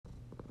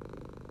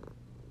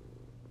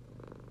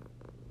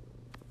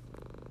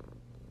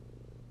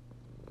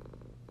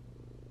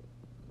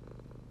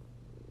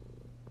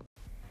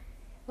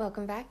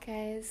Welcome back,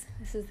 guys.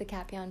 This is the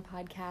Cat Beyond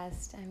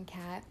podcast. I'm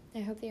Kat. I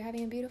hope that you're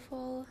having a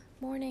beautiful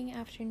morning,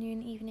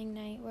 afternoon, evening,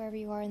 night, wherever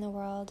you are in the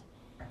world.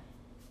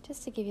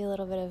 Just to give you a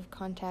little bit of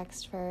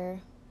context for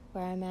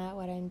where I'm at,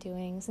 what I'm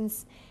doing,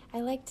 since I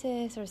like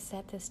to sort of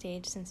set the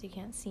stage since you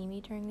can't see me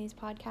during these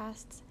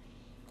podcasts.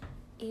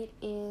 It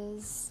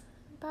is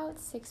about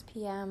 6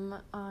 p.m.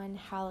 on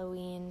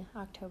Halloween,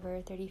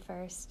 October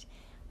 31st.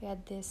 We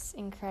had this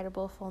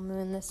incredible full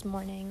moon this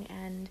morning,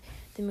 and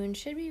the moon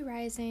should be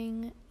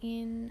rising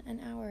in an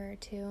hour or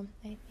two,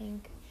 I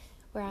think,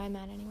 where I'm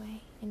at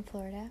anyway, in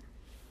Florida.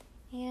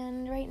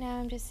 And right now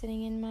I'm just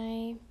sitting in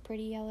my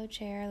pretty yellow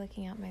chair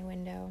looking out my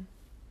window.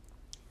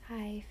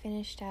 I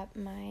finished up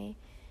my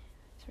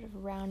sort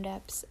of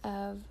roundups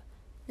of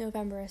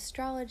November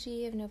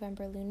astrology, of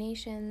November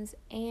lunations,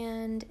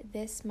 and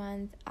this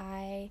month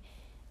I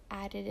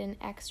added an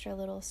extra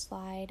little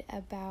slide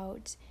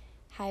about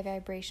high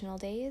vibrational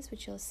days,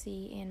 which you'll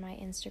see in my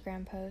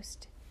Instagram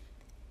post.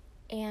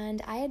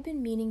 And I had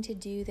been meaning to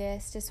do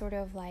this to sort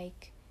of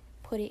like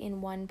put it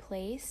in one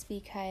place,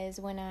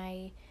 because when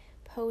I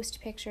post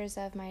pictures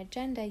of my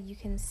agenda, you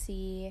can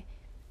see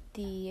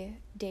the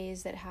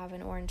days that have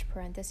an orange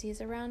parentheses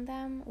around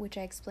them, which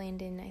I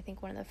explained in, I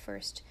think, one of the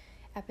first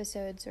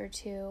episodes or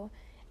two,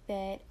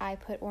 that I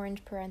put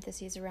orange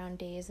parentheses around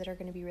days that are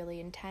going to be really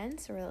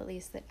intense, or at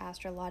least that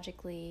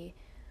astrologically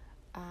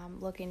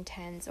look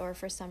intense, or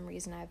for some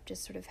reason I've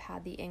just sort of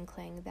had the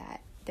inkling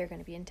that they're going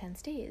to be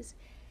intense days.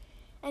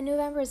 And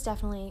November is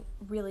definitely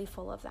really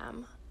full of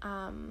them,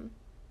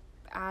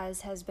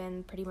 as has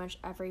been pretty much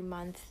every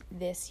month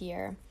this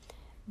year.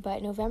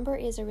 But November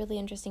is a really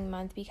interesting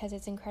month because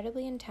it's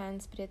incredibly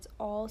intense, but it's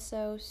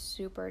also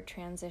super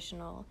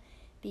transitional,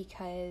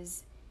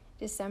 because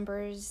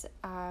December's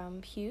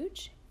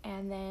huge,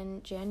 and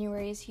then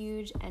January is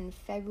huge, and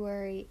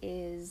February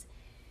is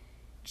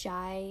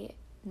ginormously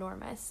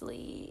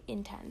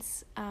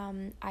intense.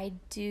 I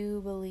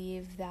do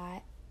believe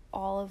that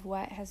all of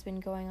what has been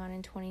going on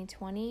in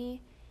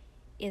 2020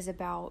 is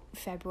about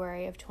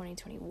February of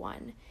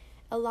 2021.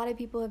 A lot of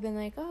people have been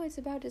like, oh, it's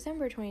about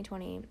December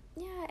 2020.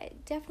 Yeah,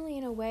 definitely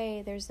in a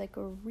way, there's like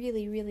a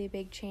really, really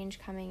big change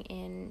coming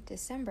in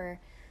December.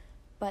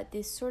 But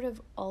this sort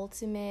of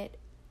ultimate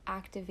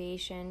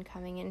activation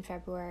coming in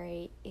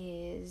February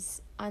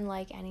is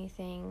unlike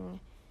anything.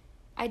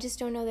 I just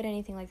don't know that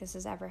anything like this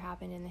has ever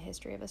happened in the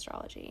history of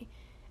astrology.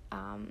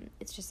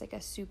 It's just like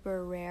a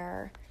super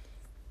rare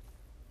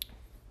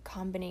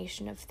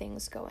combination of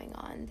things going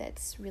on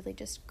that's really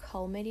just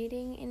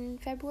culminating in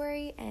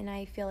February, and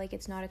I feel like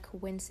it's not a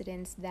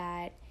coincidence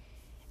that,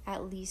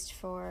 at least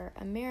for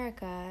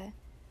America,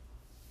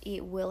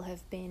 it will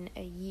have been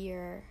a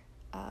year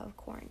of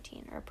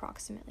quarantine, or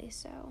approximately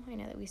so. I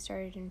know that we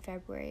started in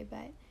February,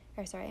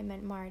 I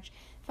meant March.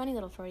 Funny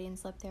little Freudian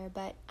slip there,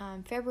 but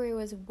February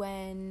was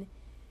when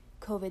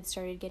COVID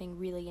started getting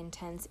really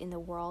intense in the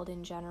world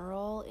in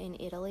general, in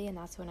Italy, and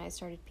that's when I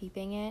started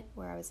peeping it,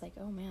 where I was like,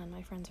 oh man,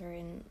 my friends are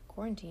in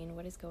quarantine,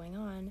 what is going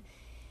on?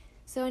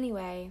 So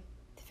anyway,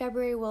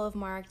 February will have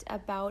marked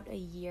about a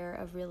year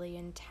of really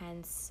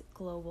intense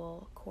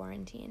global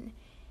quarantine,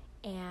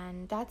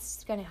 and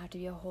that's going to have to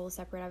be a whole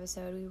separate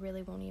episode. We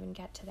really won't even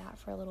get to that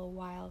for a little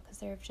while, because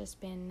there have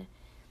been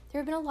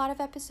a lot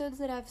of episodes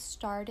that I've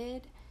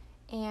started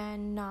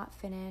and not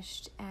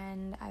finished,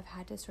 and I've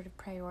had to sort of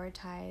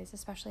prioritize,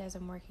 especially as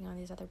I'm working on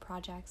these other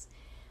projects.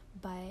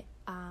 But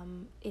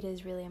it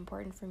is really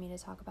important for me to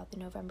talk about the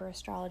November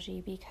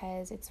astrology,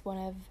 because it's one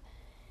of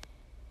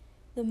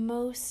the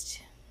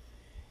most,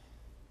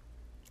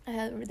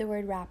 the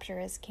word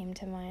rapturous came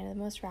to mind, the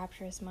most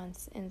rapturous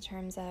months in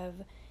terms of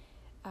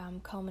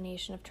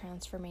culmination of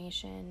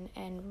transformation,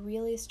 and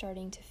really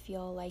starting to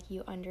feel like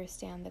you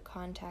understand the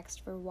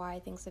context for why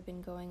things have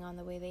been going on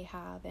the way they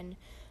have, and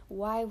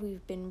why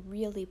we've been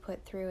really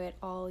put through it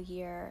all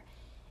year,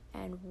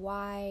 and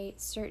why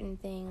certain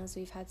things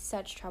we've had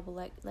such trouble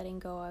letting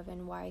go of,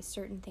 and why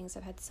certain things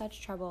have had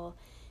such trouble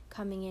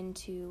coming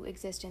into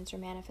existence or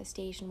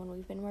manifestation when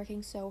we've been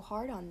working so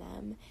hard on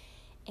them.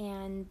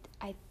 And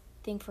I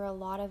think for a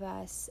lot of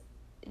us,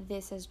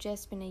 this has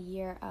just been a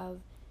year of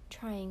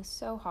trying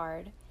so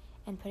hard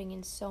and putting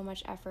in so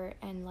much effort,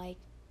 and like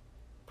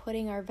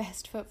putting our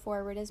best foot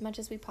forward as much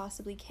as we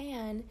possibly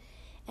can,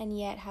 and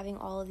yet having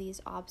all of these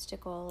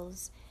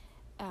obstacles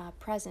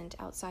present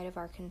outside of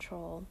our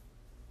control.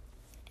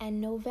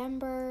 And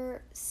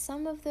November,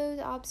 some of those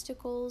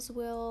obstacles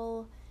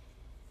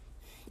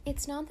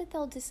it's not that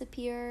they'll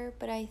disappear,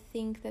 but I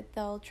think that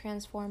they'll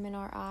transform in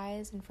our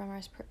eyes and from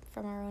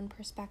our own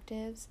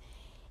perspectives.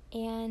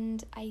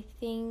 And I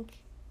think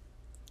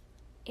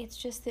it's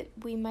just that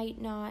we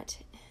might not,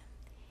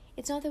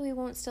 it's not that we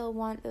won't still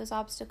want those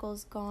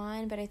obstacles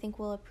gone, but I think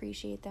we'll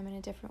appreciate them in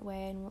a different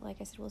way. And like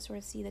I said, we'll sort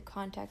of see the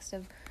context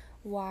of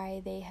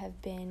why they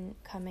have been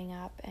coming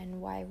up,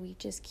 and why we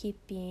just keep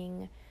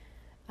being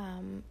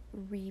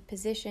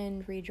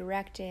repositioned,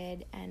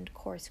 redirected, and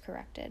course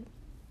corrected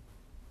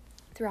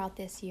throughout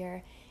this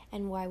year,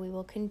 and why we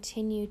will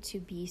continue to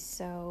be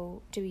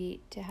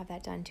to have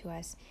that done to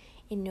us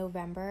in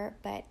November.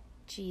 But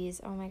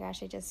geez, oh my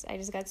gosh, I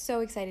just got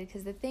so excited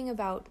because the thing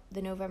about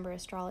the November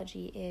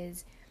astrology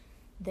is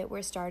that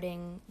we're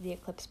starting the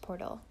eclipse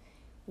portal,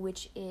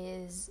 which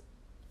is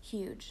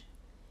huge.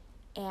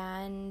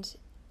 And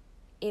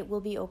it will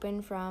be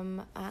open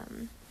from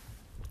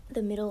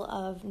the middle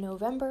of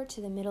November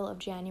to the middle of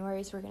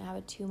January. So we're going to have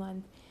a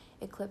 2-month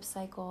eclipse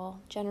cycle.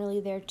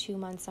 Generally, they're 2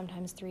 months,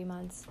 sometimes 3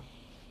 months.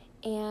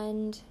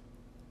 And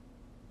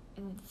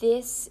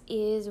this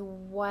is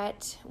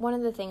one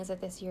of the things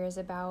that this year is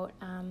about.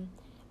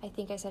 I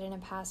think I said in a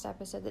past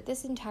episode that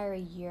this entire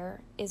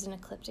year is an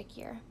ecliptic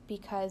year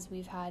because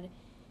we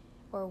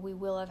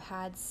will have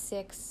had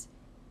 6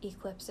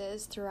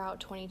 eclipses throughout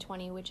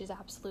 2020, which is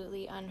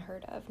absolutely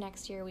unheard of.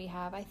 Next year we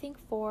have, I think,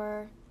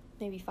 4,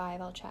 maybe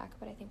 5, I'll check,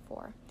 but I think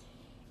 4.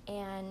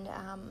 And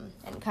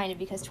kind of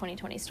because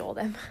 2020 stole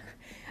them,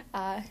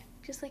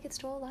 just like it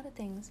stole a lot of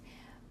things.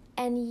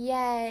 And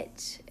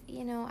yet,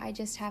 I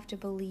just have to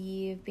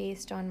believe,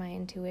 based on my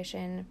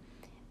intuition,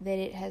 that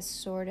it has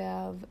sort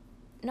of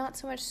not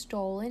so much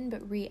stolen,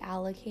 but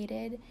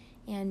reallocated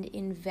and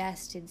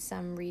invested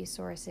some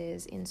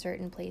resources in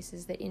certain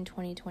places that in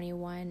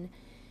 2021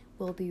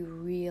 will be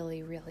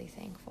really, really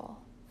thankful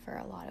for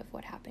a lot of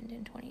what happened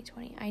in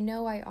 2020. I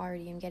know I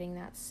already am getting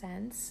that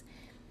sense,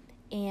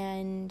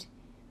 and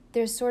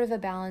there's sort of a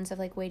balance of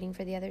like waiting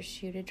for the other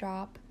shoe to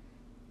drop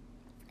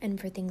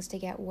and for things to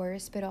get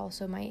worse, but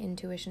also my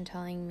intuition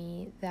telling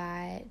me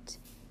that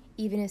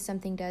even if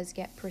something does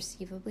get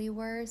perceivably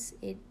worse,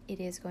 it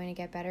is going to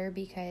get better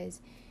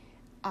because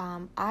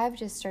I've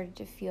just started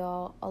to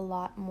feel a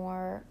lot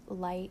more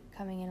light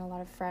coming in, a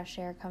lot of fresh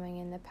air coming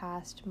in the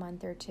past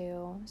month or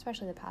two,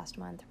 especially the past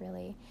month,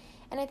 really.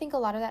 And I think a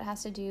lot of that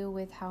has to do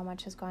with how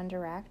much has gone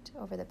direct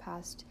over the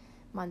past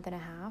month and a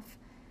half.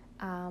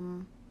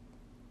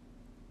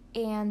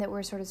 And that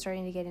we're sort of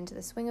starting to get into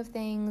the swing of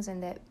things,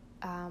 and that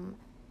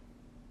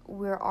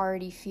we're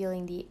already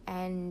feeling the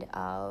end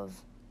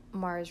of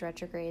Mars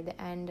retrograde,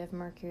 the end of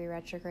Mercury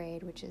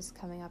retrograde, which is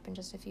coming up in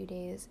just a few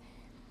days.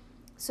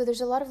 So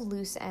there's a lot of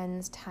loose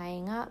ends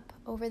tying up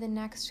over the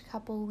next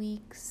couple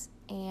weeks,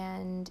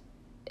 and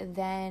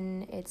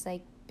then it's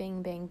like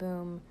bing, bang,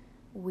 boom,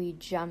 we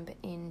jump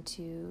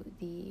into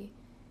the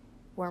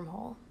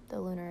wormhole,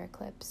 the lunar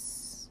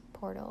eclipse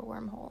portal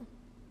wormhole.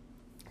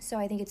 So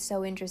I think it's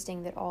so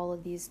interesting that all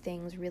of these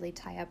things really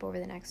tie up over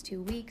the next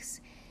 2 weeks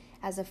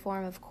as a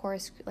form of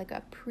course, like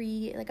a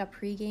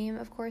pre-game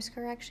of course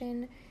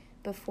correction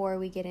before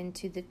we get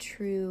into the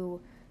true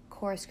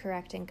course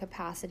correcting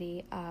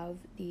capacity of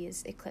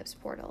these eclipse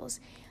portals.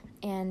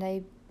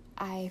 And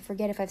I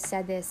forget if I've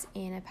said this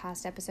in a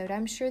past episode.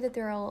 I'm sure that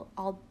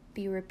I'll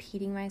be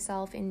repeating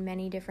myself in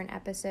many different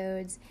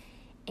episodes,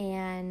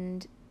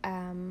 and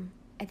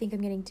I think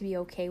I'm getting to be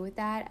okay with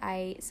that.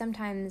 I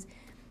sometimes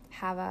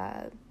have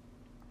a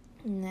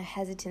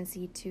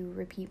hesitancy to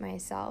repeat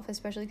myself,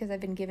 especially because I've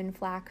been given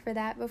flack for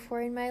that before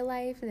in my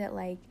life, that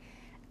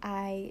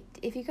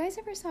if you guys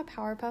ever saw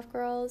Powerpuff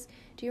Girls,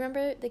 do you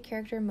remember the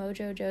character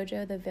Mojo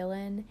Jojo, the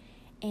villain?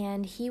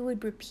 And he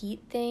would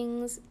repeat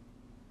things,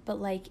 but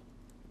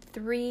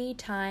 3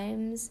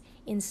 times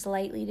in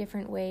slightly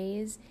different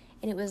ways,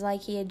 and it was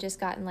like he had just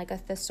gotten a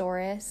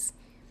thesaurus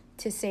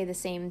to say the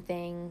same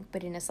thing,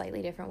 but in a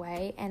slightly different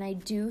way. And I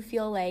do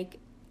feel like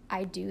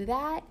I do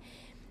that,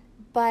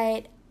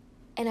 but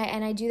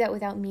I do that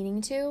without meaning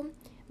to,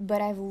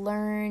 but I've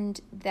learned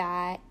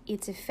that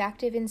it's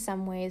effective in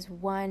some ways.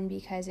 One,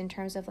 because in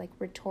terms of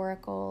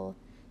rhetorical,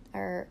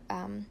 or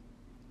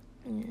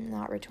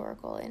not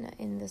rhetorical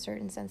in the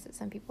certain sense that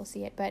some people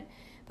see it, but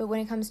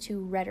when it comes to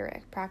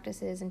rhetoric,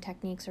 practices and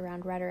techniques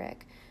around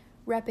rhetoric,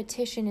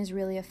 repetition is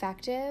really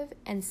effective,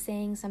 and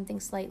saying something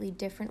slightly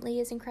differently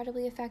is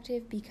incredibly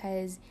effective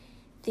because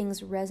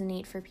things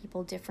resonate for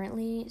people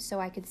differently.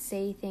 So I could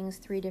say things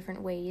 3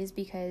 different ways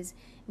because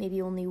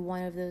maybe only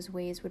one of those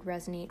ways would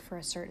resonate for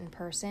a certain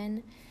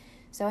person.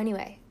 So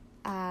anyway,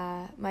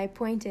 my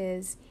point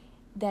is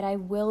that I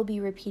will be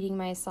repeating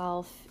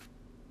myself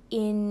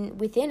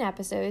within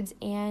episodes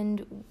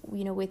and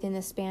within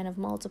the span of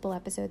multiple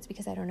episodes,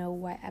 because I don't know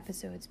what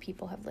episodes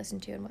people have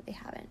listened to and what they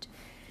haven't.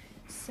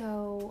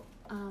 So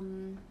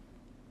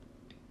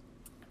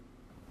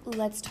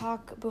let's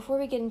talk, before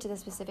we get into the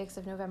specifics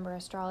of November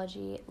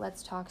astrology,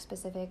 let's talk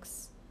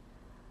specifics,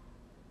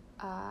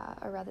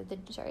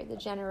 the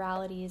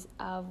generalities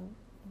of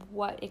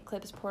what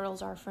eclipse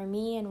portals are for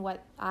me and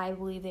what I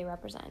believe they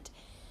represent.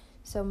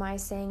 So my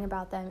saying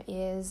about them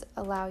is,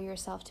 allow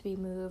yourself to be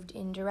moved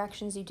in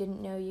directions you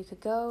didn't know you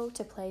could go,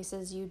 to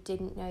places you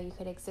didn't know you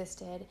could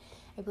existed.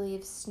 I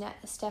believe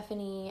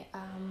Stephanie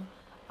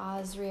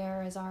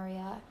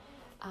Azaria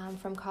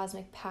from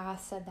Cosmic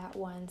Path said that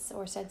once,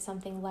 or said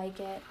something like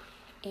it,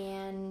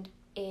 and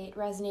it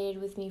resonated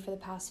with me for the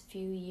past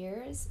few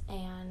years,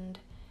 and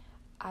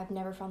I've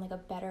never found a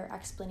better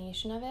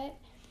explanation of it.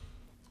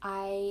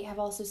 I have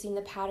also seen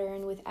the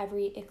pattern with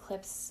every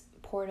eclipse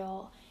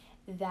portal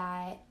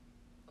that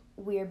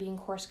we are being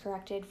course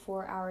corrected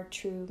for our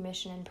true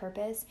mission and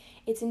purpose.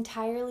 It's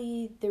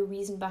entirely the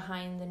reason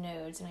behind the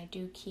nodes, and I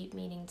do keep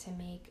meaning to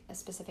make a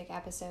specific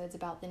episodes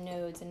about the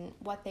nodes and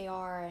what they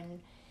are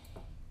and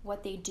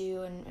what they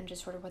do and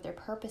just sort of what their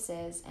purpose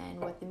is and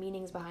what the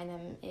meanings behind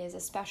them is,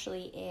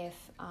 especially if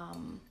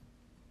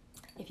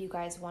you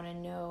guys want to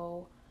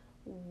know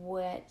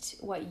what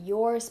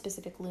your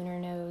specific lunar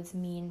nodes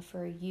mean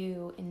for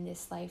you in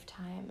this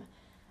lifetime.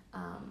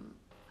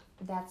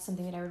 That's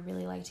something that I would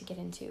really like to get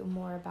into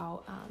more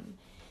about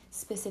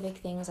specific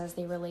things as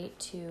they relate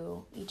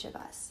to each of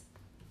us.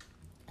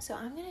 So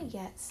I'm going to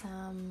get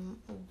some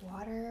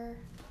water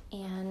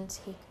and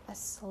take a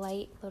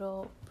slight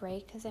little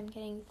break because I'm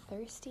getting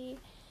thirsty.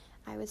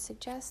 I would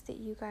suggest that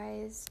you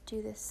guys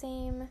do the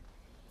same,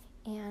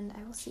 and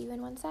I will see you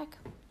in one sec.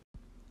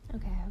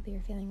 Okay, I hope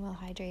you're feeling well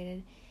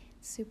hydrated.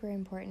 It's super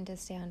important to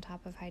stay on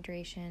top of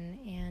hydration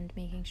and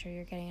making sure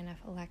you're getting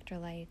enough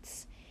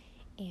electrolytes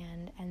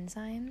and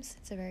enzymes.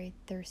 It's a very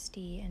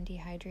thirsty and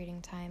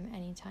dehydrating time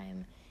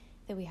anytime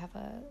that we have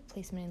a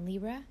placement in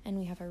Libra, and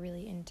we have a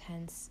really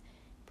intense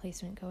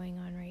placement going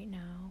on right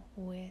now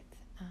with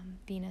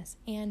Venus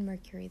and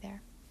Mercury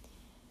there.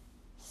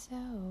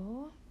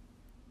 So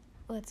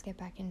let's get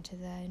back into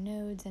the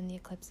nodes and the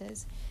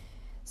eclipses.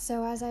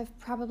 So as I've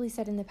probably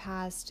said in the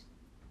past,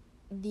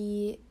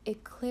 the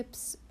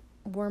eclipse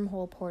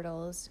wormhole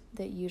portals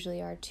that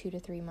usually are 2 to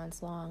 3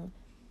 months long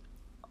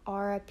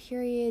are a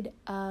period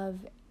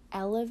of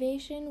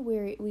elevation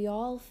where we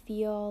all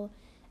feel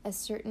a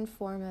certain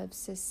form of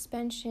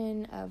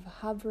suspension, of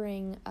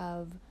hovering,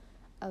 of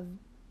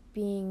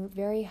being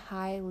very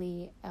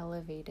highly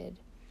elevated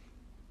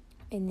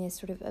in this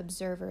sort of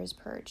observer's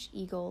perch,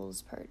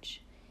 eagle's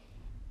perch.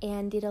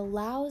 And it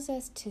allows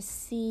us to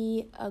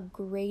see a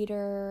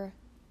greater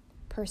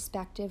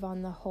perspective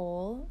on the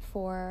whole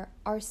for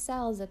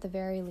ourselves at the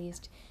very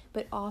least,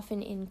 but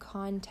often in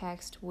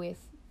context with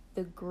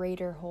the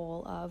greater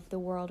whole of the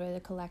world or the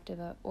collective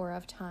or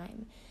of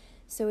time.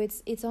 So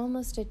it's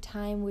almost a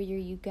time where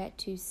you get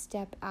to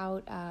step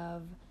out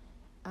of,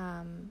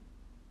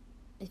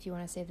 if you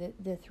want to say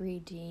the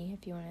 3D,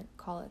 if you want to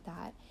call it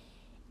that,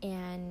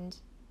 and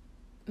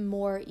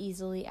more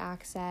easily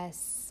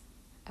access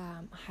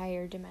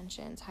higher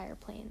dimensions, higher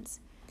planes,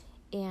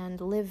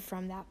 and live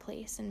from that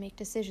place and make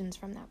decisions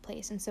from that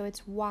place. And so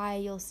it's why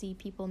you'll see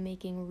people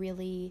making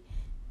really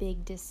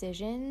big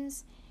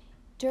decisions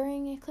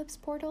during eclipse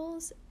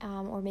portals,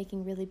 or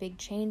making really big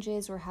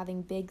changes or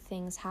having big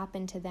things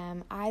happen to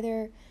them,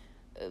 either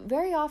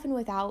very often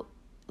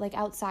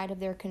outside of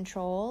their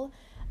control.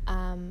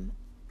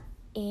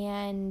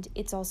 And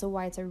it's also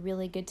why it's a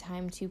really good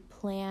time to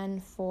plan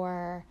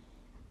for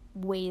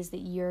ways that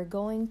you're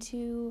going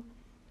to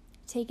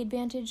take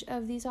advantage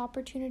of these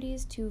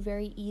opportunities to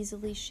very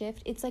easily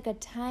shift. It's like a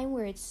time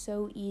where it's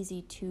so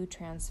easy to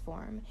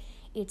transform.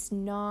 It's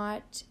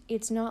not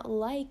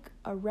like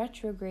a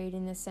retrograde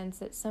in the sense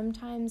that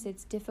sometimes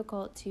it's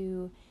difficult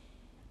to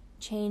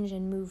change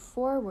and move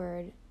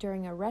forward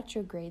during a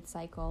retrograde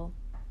cycle.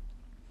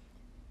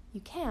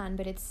 You can,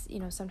 but it's,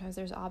 sometimes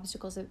there's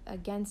obstacles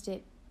against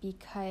it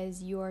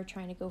because you're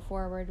trying to go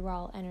forward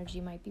while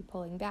energy might be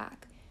pulling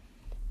back.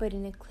 But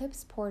an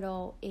eclipse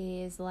portal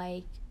is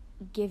like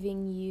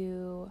giving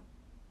you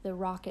the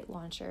rocket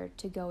launcher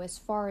to go as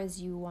far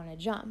as you want to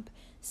jump.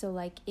 So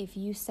like if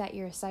you set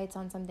your sights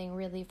on something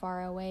really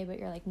far away, but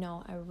you're like,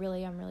 no, I'm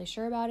really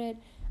sure about it,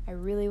 I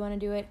really want to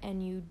do it,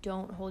 and you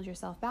don't hold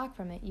yourself back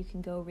from it, you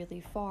can go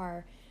really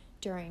far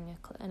during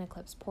an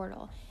eclipse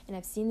portal. And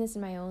I've seen this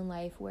in my own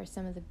life where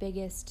some of the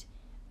biggest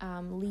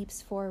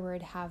leaps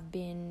forward have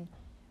been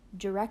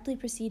directly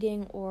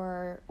preceding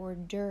or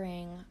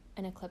during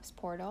an eclipse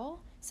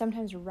portal.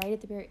 Sometimes right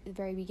at the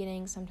very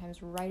beginning,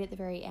 sometimes right at the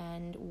very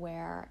end,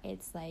 where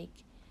it's like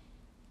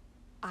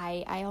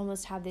I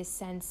almost have this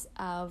sense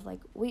of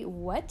like, wait,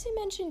 what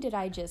dimension did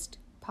I just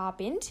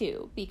pop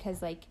into?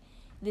 Because like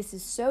this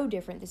is so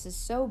different, this is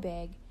so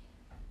big,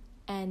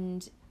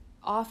 and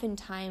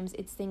oftentimes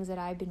it's things that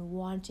I've been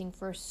wanting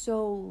for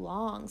so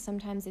long.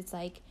 Sometimes it's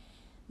like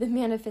the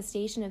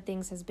manifestation of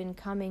things has been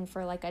coming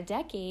for like a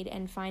decade,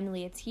 and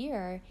finally it's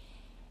here.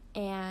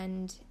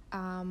 And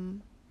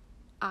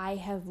I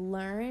have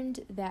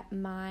learned that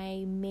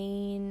my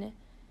main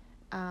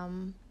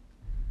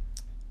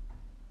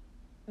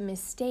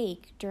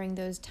mistake during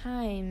those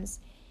times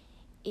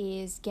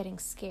is getting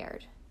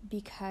scared,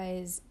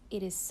 because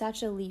it is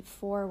such a leap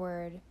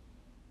forward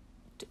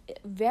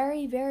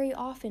very, very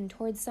often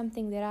towards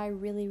something that I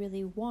really,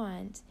 really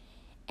want.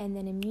 And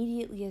then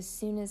immediately as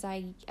soon as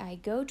I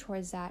go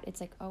towards that,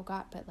 it's like, oh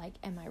God, but like,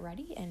 am I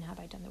ready? And have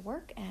I done the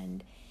work?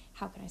 And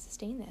how can I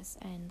sustain this?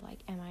 And like,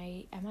 am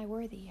I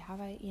worthy?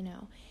 Have I,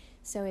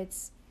 So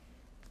it's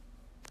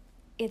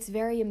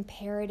very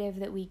imperative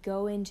that we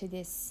go into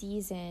this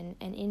season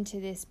and into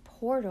this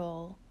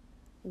portal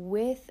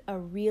with a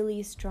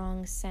really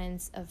strong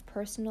sense of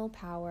personal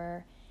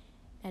power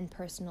and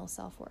personal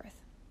self-worth.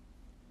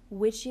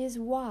 Which is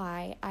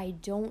why I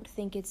don't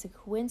think it's a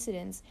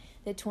coincidence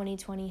that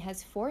 2020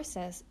 has forced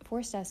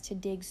us to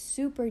dig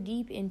super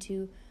deep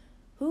into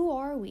who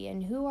are we,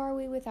 and who are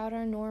we without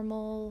our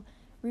normal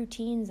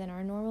routines and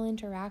our normal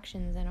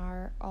interactions and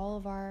all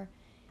of our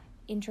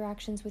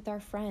interactions with our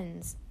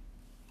friends,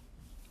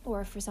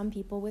 or for some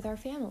people with our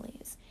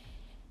families,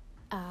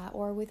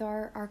 or with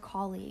our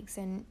colleagues,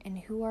 and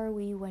who are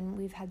we when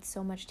we've had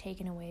so much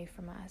taken away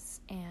from us,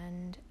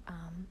 and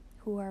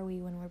who are we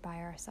when we're by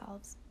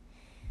ourselves.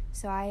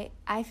 So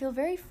I feel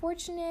very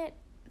fortunate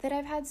that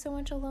I've had so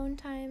much alone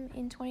time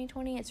in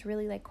 2020. It's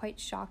really like quite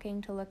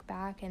shocking to look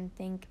back and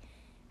think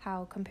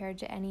how compared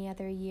to any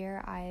other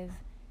year I've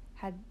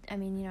had,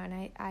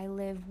 and I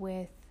live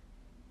with,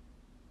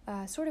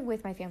 sort of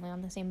with my family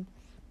on the same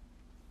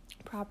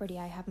property.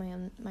 I have my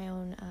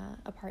own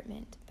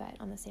apartment, but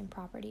on the same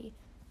property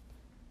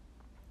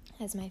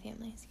as my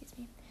family,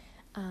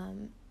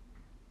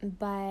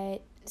 but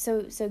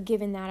so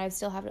given that, I've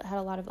still had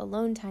a lot of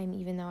alone time,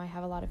 even though I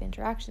have a lot of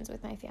interactions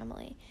with my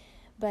family.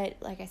 But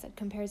like I said,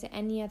 compared to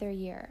any other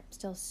year,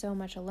 still so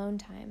much alone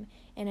time.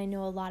 And I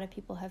know a lot of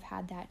people have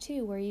had that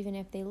too, where even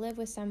if they live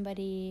with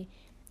somebody,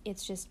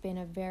 it's just been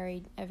a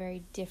very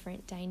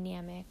different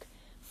dynamic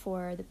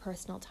for the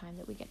personal time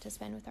that we get to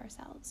spend with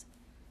ourselves.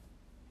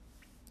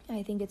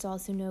 I think it's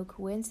also no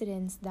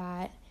coincidence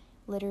that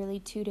literally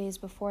 2 days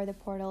before the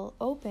portal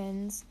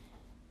opens,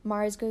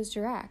 Mars goes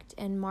direct.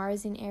 And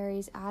Mars in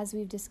Aries, as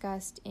we've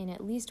discussed in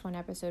at least one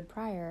episode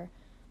prior,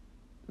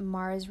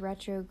 Mars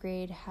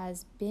retrograde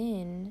has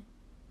been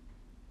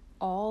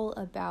all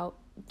about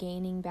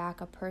gaining back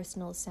a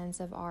personal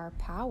sense of our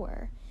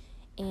power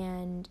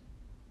and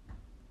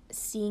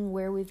seeing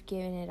where we've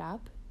given it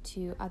up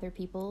to other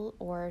people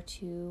or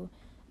to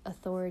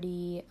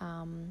authoritative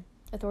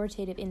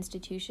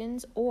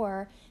institutions,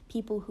 or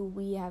people who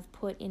we have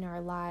put in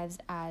our lives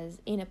as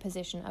in a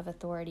position of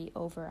authority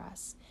over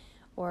us,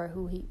 or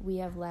who we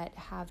have let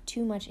have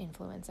too much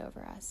influence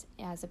over us,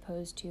 as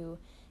opposed to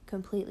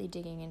completely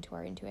digging into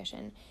our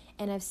intuition.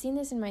 And I've seen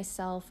this in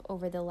myself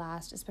over the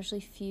last,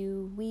 especially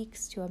few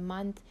weeks to a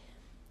month,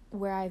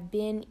 where I've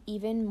been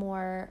even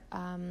more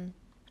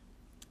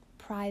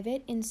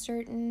private in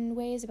certain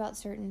ways about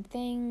certain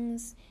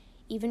things,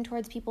 even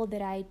towards people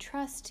that I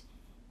trust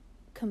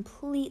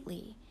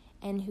completely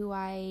and who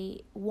I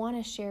want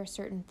to share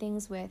certain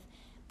things with,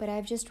 but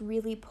I've just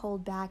really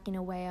pulled back in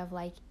a way of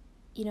like,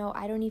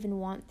 I don't even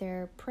want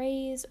their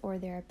praise or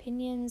their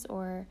opinions,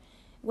 or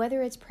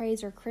whether it's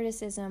praise or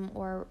criticism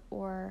or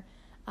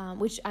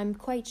which I'm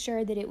quite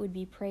sure that it would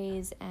be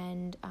praise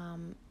and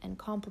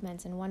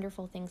compliments and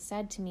wonderful things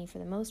said to me for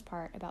the most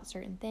part about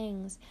certain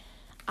things.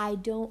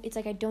 It's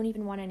like I don't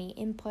even want any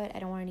input. I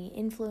don't want any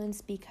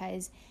influence,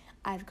 because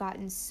I've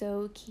gotten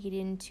so keyed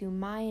into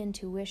my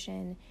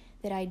intuition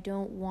that I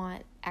don't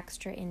want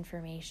extra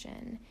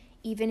information.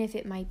 Even if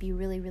it might be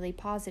really, really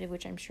positive,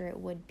 which I'm sure it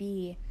would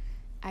be,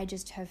 I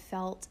just have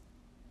felt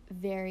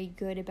very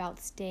good about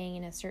staying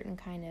in a certain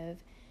kind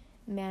of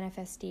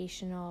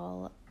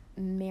manifestational,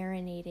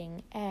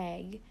 marinating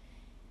egg,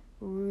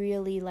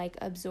 really like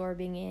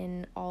absorbing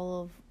in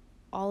all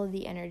of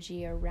the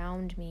energy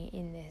around me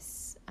in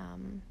this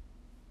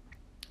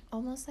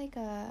almost like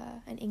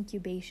an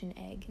incubation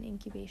egg, an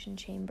incubation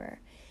chamber.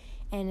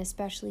 And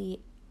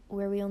especially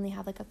where we only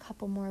have like a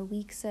couple more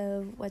weeks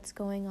of what's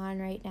going on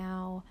right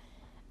now,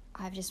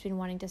 I've just been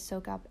wanting to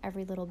soak up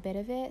every little bit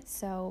of it.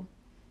 So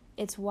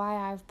it's why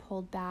I've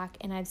pulled back,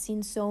 and I've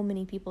seen so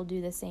many people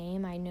do the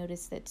same. I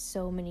noticed that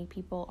so many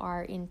people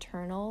are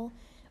internal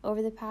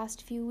over the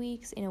past few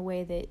weeks in a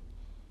way that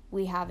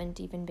we haven't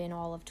even been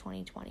all of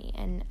 2020.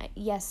 And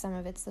yes, some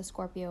of it's the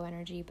Scorpio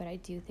energy, but I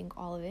do think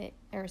all of it,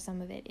 or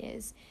some of it,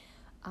 is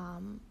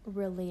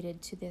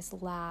related to this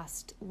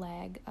last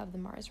leg of the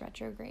Mars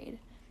retrograde.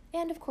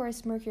 And of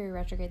course, Mercury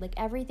retrograde. Like,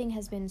 everything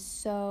has been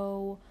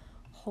so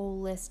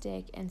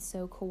holistic and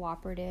so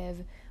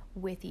cooperative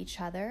with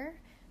each other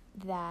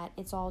that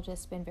it's all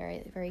just been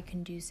very, very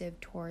conducive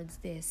towards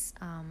this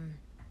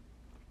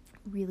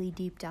really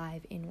deep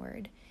dive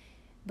inward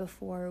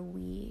before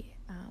we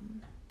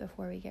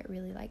get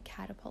really like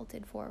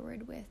catapulted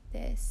forward with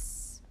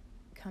this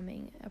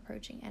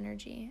approaching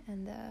energy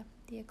and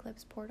the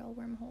eclipse portal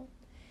wormhole.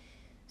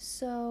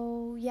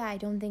 So yeah, I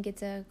don't think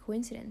it's a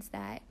coincidence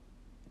that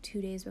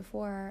 2 days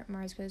before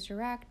Mars goes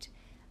direct,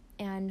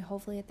 and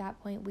hopefully at that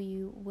point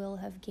we will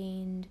have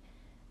gained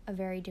a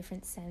very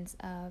different sense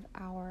of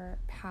our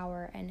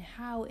power and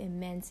how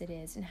immense it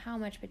is and how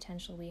much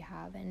potential we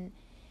have, and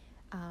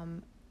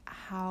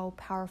how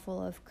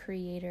powerful of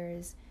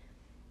creators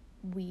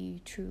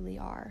we truly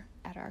are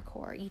at our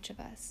core, each of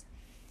us.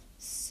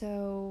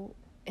 So,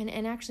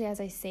 and actually, as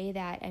I say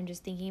that, I'm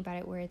just thinking about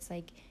it where it's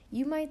like,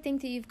 you might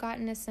think that you've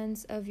gotten a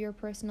sense of your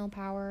personal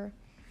power,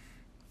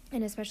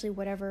 and especially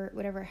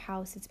whatever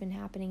house it's been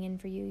happening in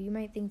for you, you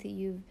might think that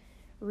you've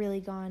really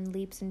gone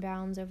leaps and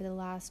bounds over the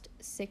last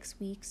 6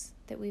 weeks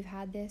that we've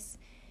had this.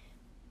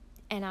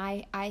 And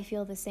I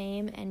feel the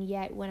same, and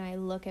yet when I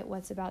look at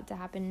what's about to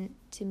happen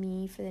to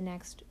me for the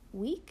next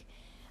week,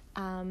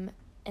 and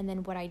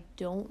then what I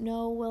don't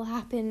know will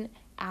happen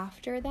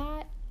after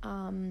that,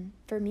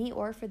 for me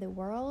or for the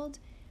world,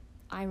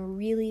 I'm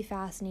really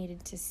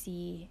fascinated to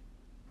see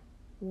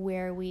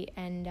where we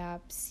end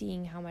up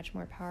seeing how much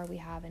more power we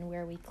have and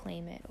where we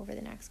claim it over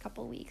the next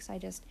couple weeks.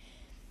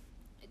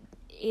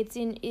 It's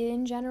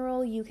in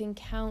general, you can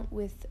count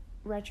with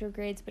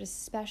retrogrades, but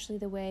especially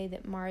the way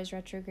that Mars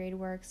retrograde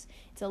works,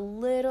 it's a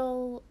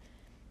little,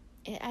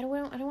 I don't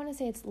want to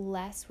say it's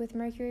less with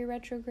Mercury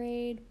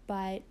retrograde,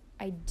 but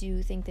I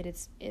do think that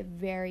it's a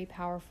very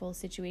powerful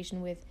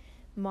situation with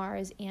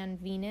Mars and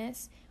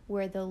Venus,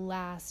 where the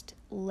last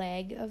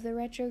leg of the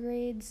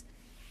retrogrades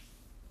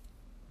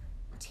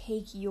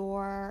take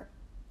your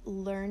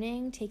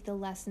learning, take the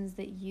lessons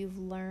that you've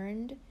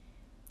learned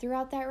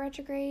throughout that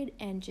retrograde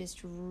and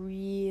just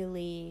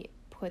really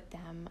put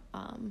them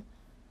on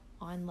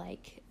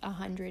like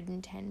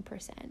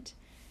 110%,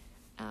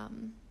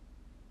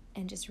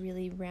 and just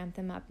really ramp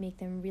them up, make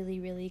them really,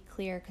 really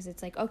clear, because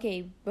it's like,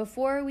 okay,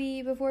 before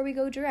we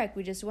go direct,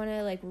 we just want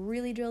to like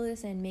really drill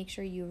this in, make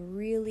sure you've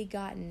really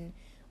gotten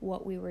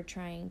what we were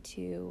trying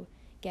to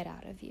get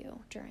out of you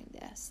during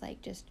this,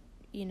 like just,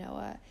 you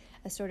know,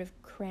 a sort of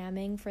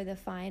cramming for the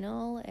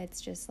final. It's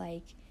just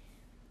like,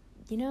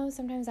 you know,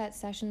 sometimes that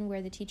session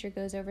where the teacher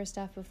goes over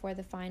stuff before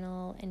the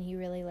final and he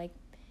really like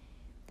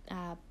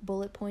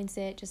bullet points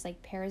it, just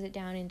like pares it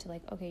down into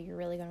like, okay, you're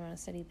really going to want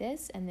to study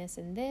this and this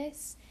and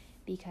this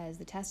because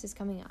the test is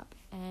coming up.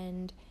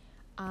 And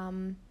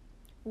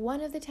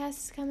one of the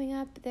tests coming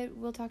up that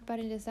we'll talk about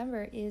in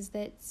December is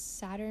that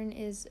Saturn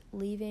is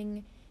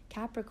leaving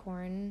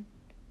Capricorn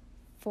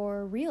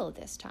for real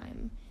this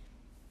time.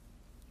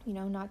 You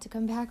know, not to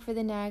come back for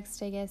the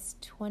next, I guess,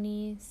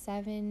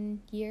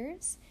 27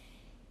 years.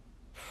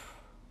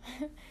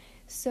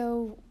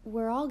 So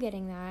we're all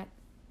getting that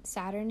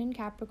Saturn in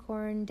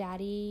Capricorn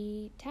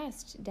daddy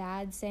test.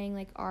 Dad saying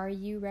like, are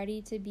you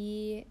ready to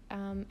be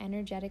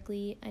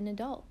energetically an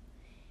adult?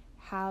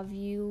 Have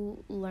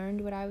you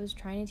learned what I was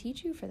trying to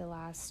teach you for the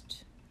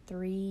last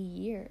 3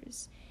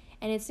 years?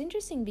 And it's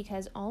interesting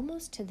because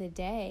almost to the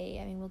day,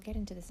 I mean, we'll get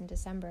into this in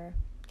December,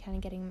 kind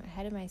of getting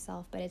ahead of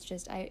myself, but it's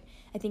just, I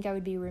think I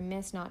would be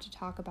remiss not to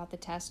talk about the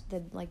test,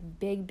 the like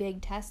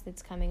big test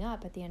that's coming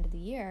up at the end of the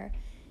year,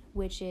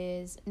 which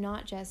is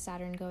not just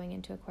Saturn going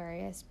into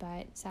Aquarius,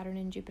 but Saturn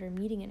and Jupiter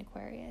meeting in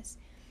Aquarius.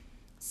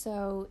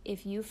 So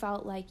if you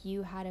felt like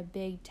you had a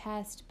big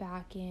test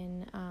back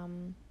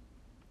in,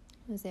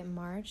 was it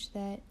March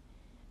that,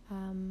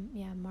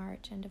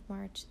 end of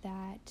March,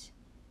 that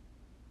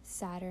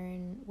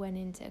Saturn went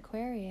into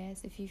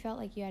Aquarius, if you felt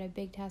like you had a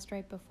big test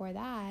right before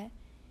that,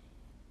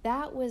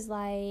 that was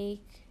the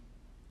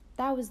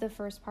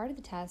first part of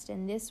the test.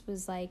 And this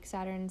was like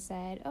Saturn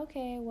said,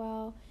 okay,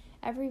 well,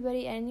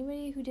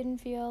 anybody who didn't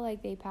feel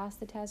like they passed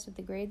the test with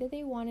the grade that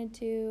they wanted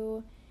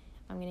to,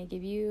 I'm going to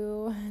give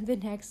you the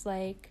next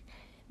like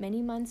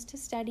many months to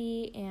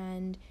study,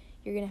 and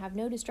you're going to have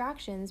no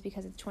distractions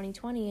because it's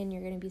 2020 and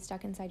you're going to be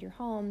stuck inside your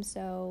home.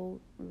 So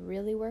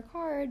really work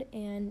hard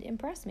and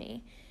impress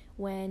me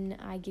when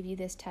I give you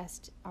this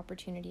test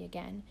opportunity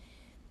again.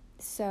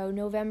 So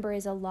November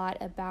is a lot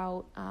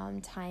about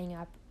tying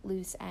up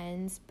loose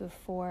ends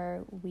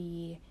before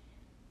we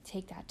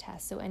take that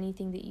test. So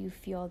anything that you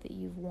feel that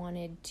you've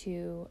wanted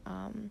to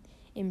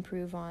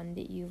improve on,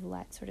 that you've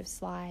let sort of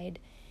slide,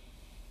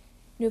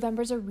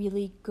 November's a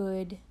really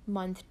good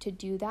month to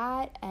do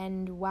that.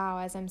 And wow,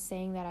 as I'm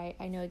saying that,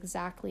 I know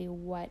exactly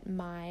what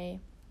my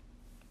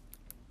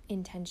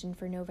intention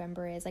for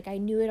November is. Like I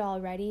knew it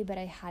already, but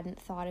I hadn't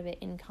thought of it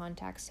in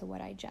context to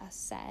what I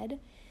just said.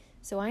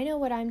 So I know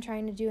what I'm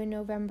trying to do in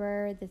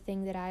November, the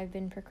thing that I've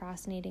been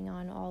procrastinating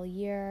on all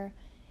year,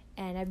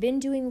 and I've been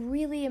doing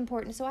really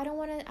important. So I don't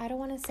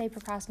want to say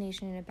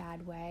procrastination in a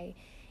bad way.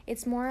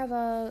 It's more of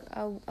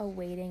a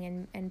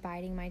waiting and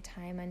biding my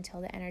time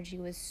until the energy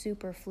was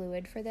super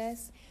fluid for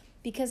this,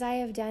 because I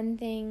have done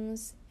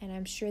things, and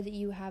I'm sure that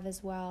you have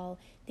as well,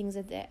 things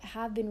that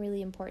have been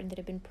really important, that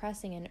have been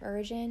pressing and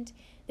urgent,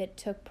 that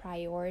took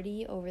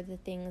priority over the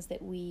things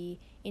that we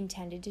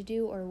intended to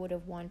do or would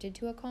have wanted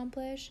to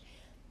accomplish.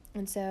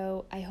 And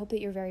so I hope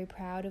that you're very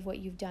proud of what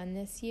you've done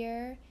this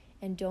year,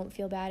 and don't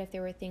feel bad if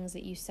there were things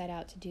that you set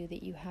out to do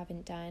that you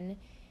haven't done.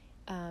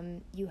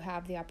 You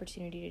have the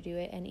opportunity to do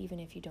it, and even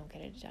if you don't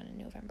get it done in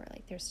November,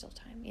 like there's still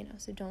time, you know,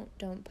 so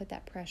don't put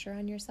that pressure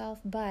on yourself.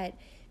 But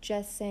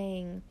just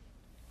saying,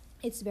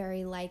 it's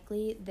very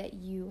likely that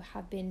you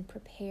have been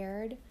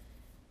prepared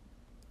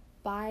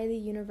by the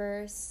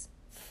universe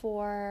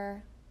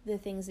for the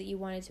things that you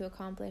wanted to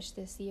accomplish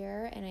this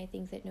year, and I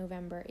think that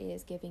November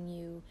is giving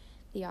you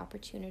the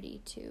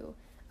opportunity to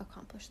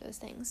accomplish those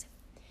things.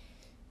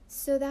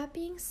 So that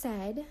being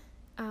said,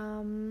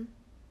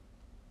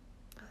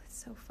 it's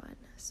so fun.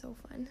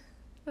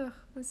 Oh,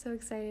 I'm so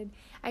excited.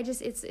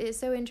 It's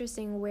so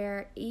interesting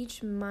where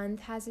each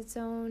month has its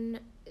own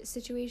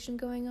situation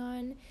going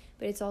on,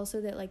 but it's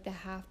also that like the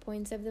half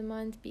points of the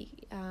month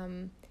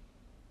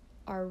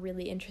are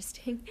really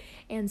interesting.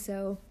 And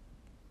so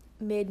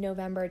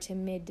mid-November to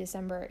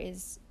mid-December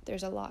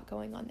there's a lot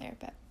going on there,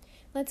 but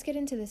let's get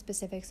into the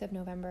specifics of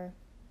November.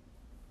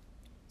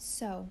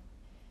 So,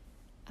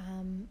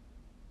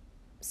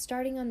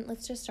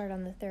 let's just start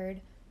on the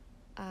 3rd.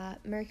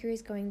 Mercury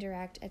is going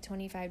direct at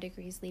 25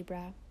 degrees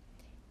Libra,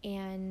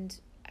 And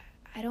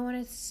I don't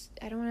want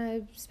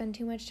to spend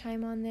too much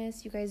time on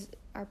this. You guys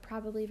are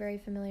probably very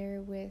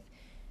familiar with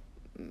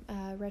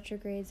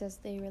retrogrades as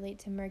they relate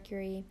to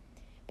Mercury.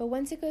 But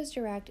once it goes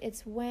direct,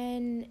 it's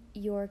when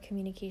your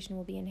communication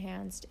will be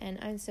enhanced. And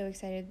I'm so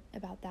excited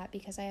about that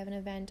because I have an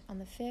event on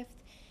the 5th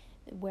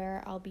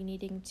where I'll be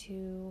needing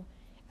to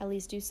at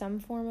least do some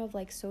form of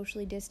like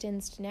socially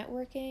distanced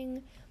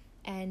networking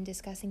and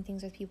discussing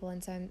things with people.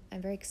 And so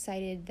I'm very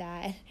excited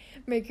that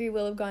Mercury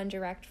will have gone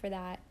direct for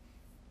that.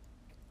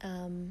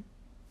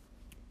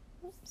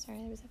 Sorry,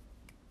 there was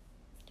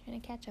trying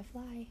to catch a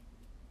fly.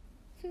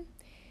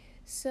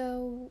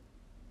 So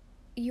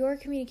your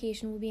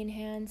communication will be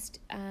enhanced,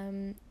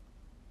 and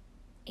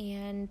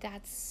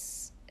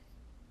that's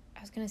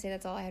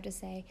all I have to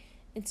say.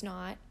 It's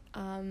not.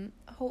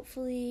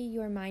 Hopefully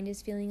your mind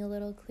is feeling a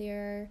little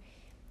clearer.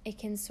 It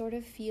can sort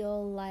of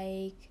feel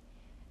like,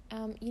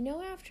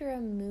 after a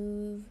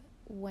move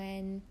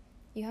when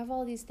you have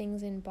all these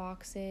things in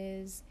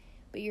boxes,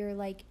 but you're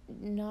like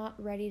not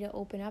ready to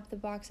open up the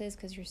boxes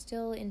because you're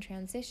still in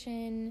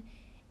transition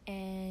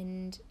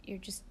and you're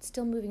just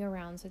still moving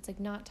around. So it's like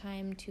not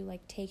time to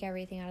like take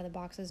everything out of the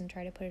boxes and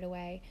try to put it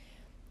away.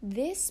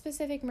 This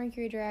specific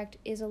Mercury direct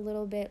is a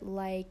little bit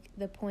like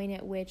the point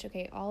at which,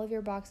 okay, all of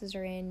your boxes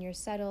are in, you're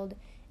settled,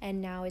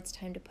 and now it's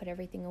time to put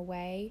everything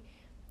away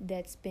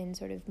that's been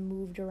sort of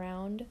moved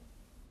around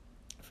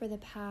for the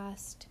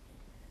past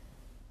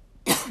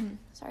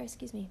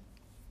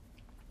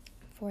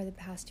for the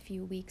past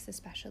few weeks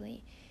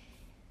especially.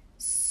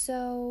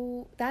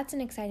 So that's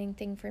an exciting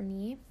thing for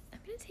me. I'm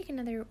going to take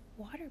another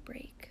water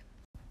break.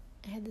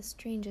 I had the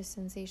strangest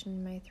sensation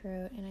in my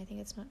throat, and I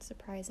think it's not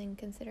surprising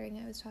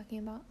considering I was talking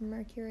about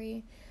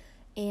Mercury.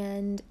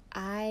 And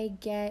I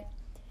get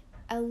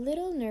a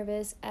little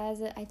nervous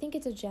I think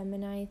it's a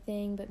Gemini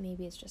thing, but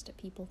maybe it's just a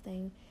people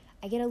thing.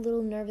 I get a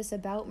little nervous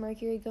about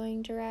Mercury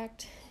going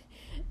direct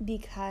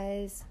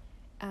because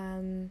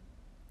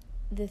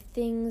the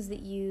things that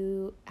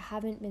you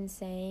haven't been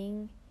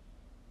saying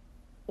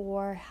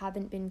or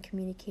haven't been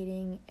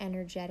communicating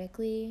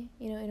energetically,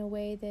 in a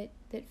way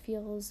that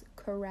feels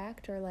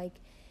correct, or like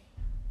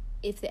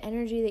if the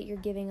energy that you're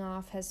giving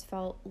off has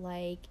felt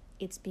like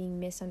it's being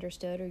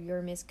misunderstood, or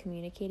you're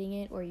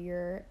miscommunicating it, or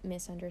you're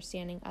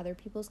misunderstanding other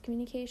people's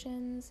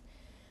communications,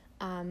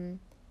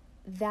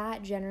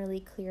 that generally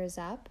clears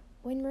up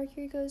when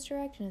Mercury goes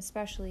direct, and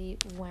especially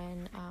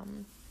when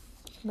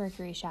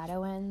Mercury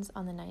shadow ends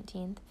on the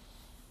 19th.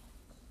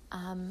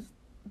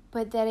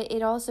 But that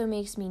it also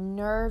makes me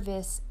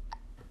nervous,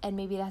 and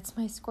maybe that's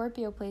my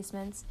Scorpio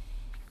placements,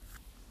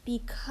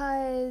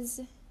 because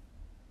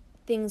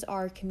things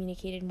are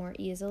communicated more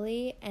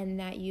easily, and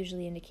that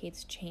usually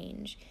indicates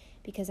change.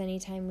 Because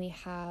anytime we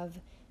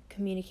have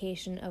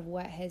communication of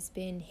what has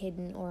been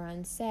hidden or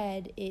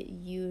unsaid, it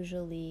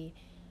usually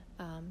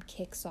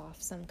kicks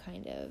off some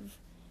kind of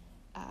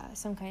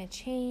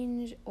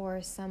change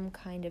or some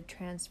kind of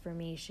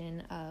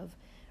transformation of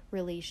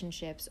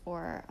relationships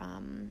or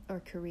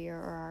career,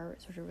 or our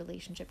sort of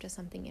relationship to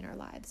something in our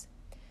lives.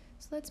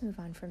 So let's move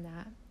on from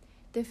that.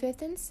 The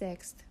 5th and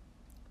 6th,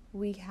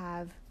 we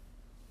have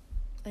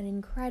an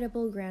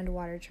incredible grand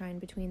water trine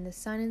between the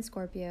Sun in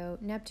Scorpio,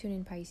 Neptune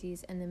in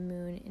Pisces, and the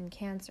Moon in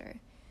Cancer.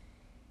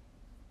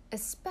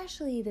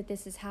 Especially that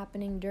this is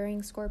happening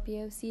during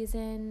Scorpio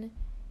season.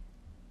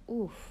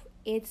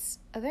 It's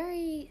a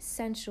very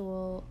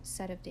sensual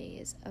set of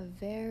days, a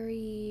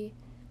very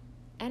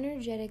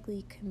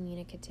energetically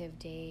communicative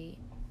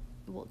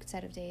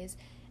set of days,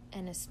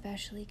 and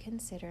especially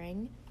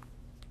considering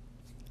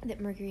that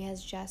Mercury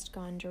has just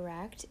gone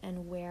direct,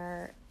 and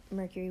where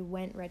Mercury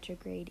went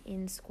retrograde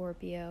in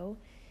Scorpio,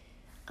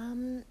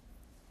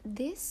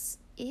 this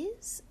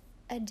is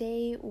a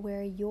day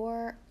where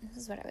your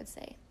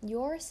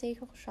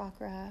sacral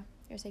chakra,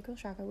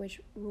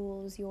 which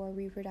rules your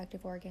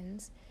reproductive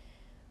organs,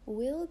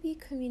 will be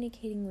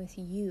communicating with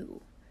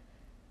you.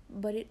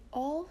 But it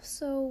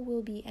also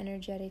will be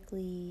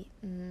energetically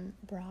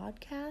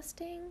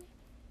broadcasting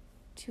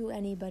to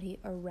anybody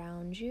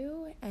around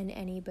you and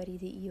anybody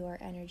that you are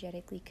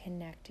energetically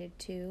connected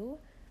to,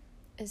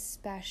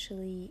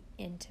 especially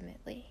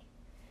intimately,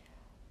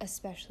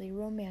 especially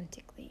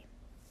romantically.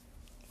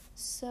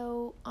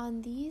 So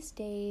on these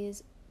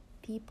days,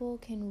 people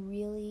can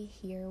really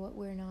hear what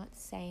we're not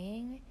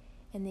saying,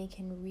 and they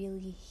can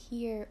really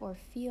hear or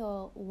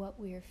feel what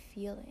we're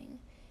feeling.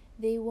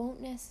 They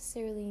won't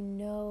necessarily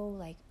know,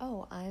 like,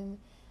 oh,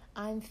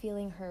 I'm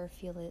feeling her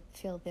feel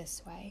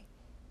this way.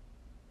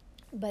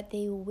 But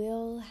they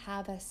will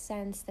have a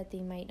sense that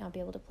they might not be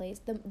able to place.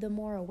 The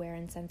more aware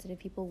and sensitive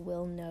people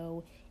will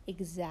know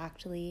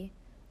exactly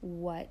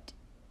what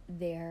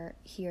they're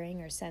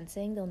hearing or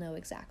sensing. They'll know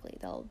exactly.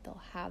 They'll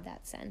have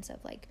that sense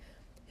of like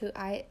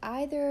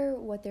either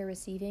what they're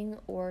receiving,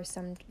 or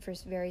for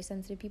very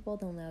sensitive people,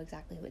 they'll know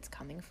exactly who it's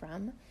coming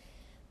from.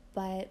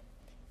 But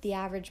the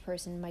average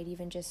person might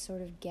even just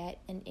sort of get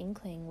an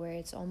inkling where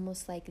it's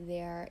almost like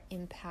they're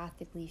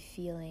empathically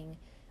feeling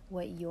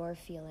what you're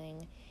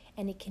feeling.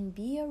 And it can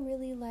be a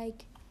really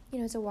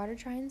it's a water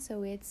trine,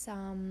 so it's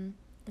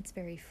It's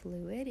very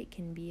fluid. It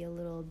can be a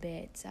little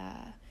bit,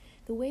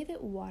 the way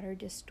that water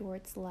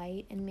distorts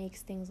light and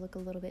makes things look a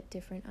little bit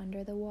different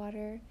under the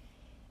water.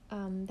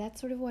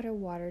 That's sort of what a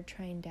water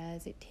trine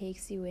does. It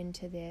takes you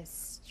into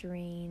this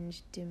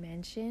strange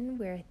dimension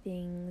where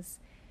things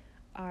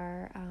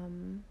are,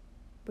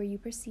 where you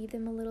perceive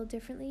them a little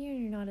differently,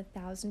 and you're not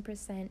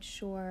 1,000%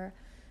 sure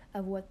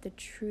of what the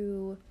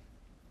true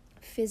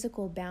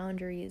physical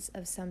boundaries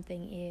of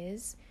something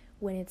is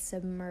when it's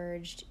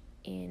submerged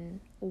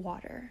in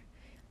water.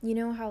 You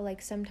know how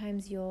like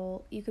sometimes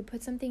you could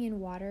put something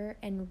in water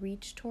and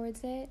reach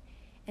towards it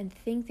and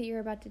think that you're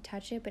about to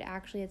touch it, but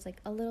actually it's like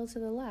a little to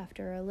the left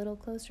or a little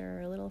closer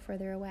or a little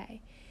further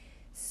away.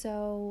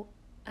 So,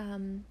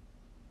 sorry,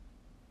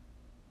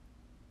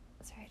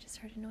 I just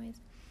heard a noise.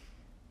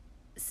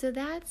 So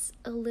that's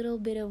a little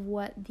bit of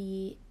what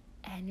the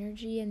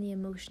energy and the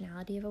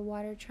emotionality of a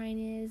water trine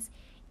is.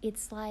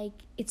 It's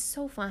like, it's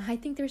so fun. I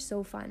think they're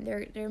so fun.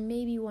 They're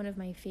maybe one of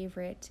my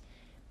favorite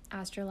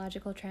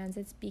astrological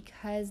transits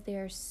because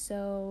they're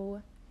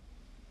so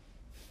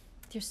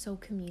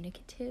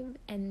communicative,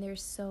 and they're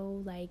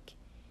so like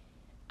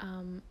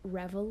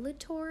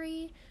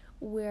revelatory,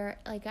 where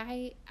like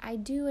I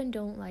do and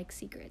don't like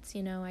secrets,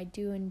 I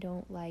do and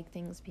don't like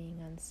things being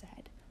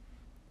unsaid.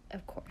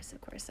 Of course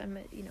I'm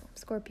a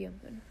Scorpio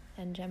moon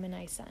and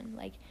Gemini sun.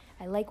 Like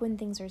I like when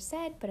things are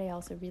said, but I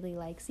also really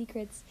like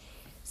secrets.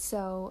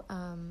 So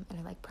and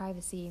I like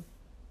privacy.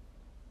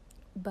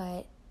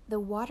 But the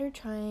water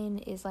trine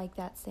is like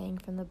that saying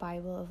from the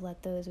Bible of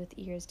let those with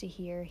ears to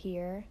hear,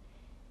 hear,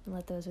 and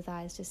let those with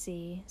eyes to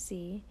see,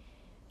 see.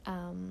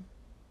 A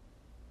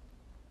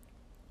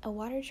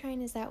water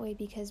trine is that way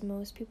because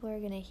most people are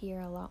going to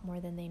hear a lot more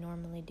than they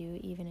normally do,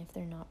 even if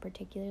they're not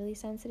particularly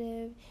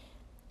sensitive.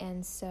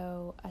 And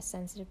so a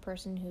sensitive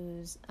person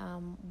who's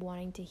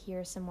wanting to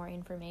hear some more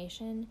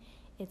information,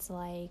 it's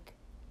like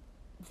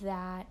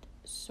that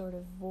sort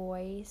of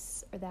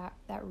voice or that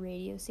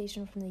radio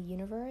station from the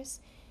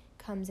universe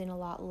comes in a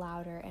lot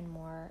louder and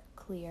more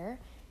clear,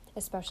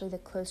 especially the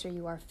closer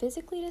you are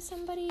physically to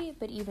somebody.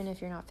 But even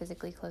if you're not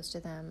physically close to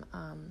them,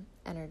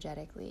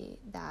 energetically,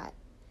 that,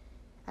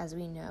 as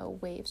we know,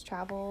 waves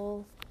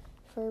travel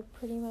for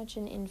pretty much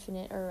an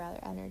infinite, or rather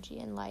energy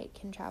and light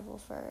can travel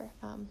for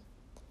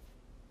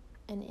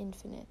an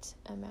infinite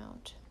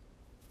amount.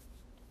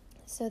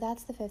 So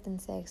that's the 5th and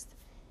 6th.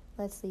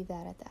 Let's leave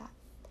that at that.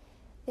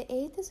 The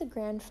 8th is a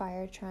grand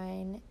fire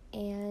trine,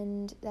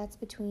 and that's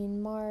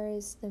between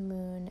Mars, the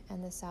moon,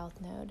 and the south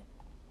node.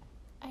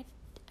 I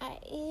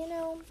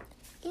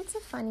it's a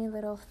funny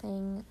little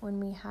thing when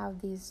we have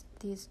these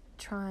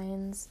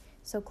trines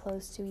so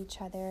close to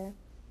each other.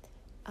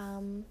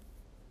 And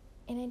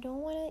I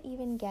don't want to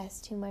even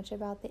guess too much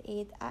about the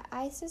 8th.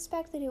 I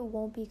suspect that it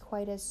won't be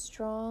quite as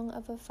strong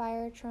of a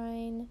fire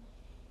trine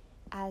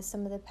as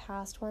some of the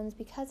past ones,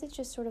 because it's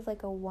just sort of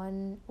like a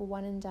one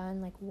and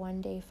done, like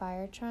 1 day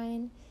fire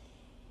trine.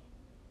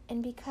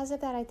 And because of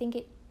that, I think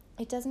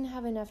it doesn't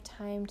have enough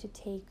time to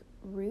take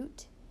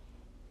root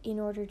in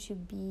order to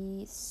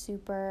be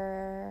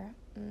super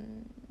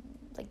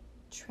like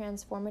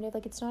transformative.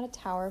 Like it's not a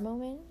tower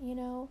moment,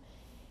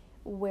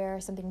 where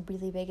something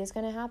really big is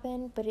going to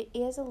happen, but it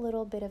is a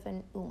little bit of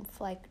an oomph,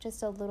 like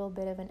just a little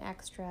bit of an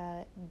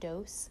extra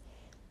dose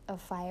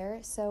of fire.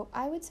 So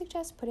I would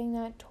suggest putting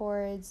that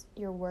towards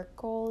your work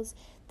goals,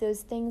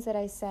 those things that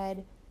I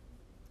said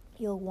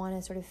you'll want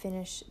to sort of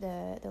finish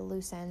the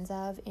loose ends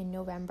of in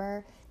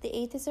November. The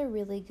 8th is a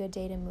really good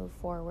day to move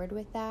forward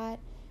with that,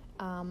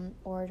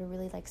 or to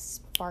really like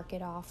spark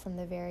it off from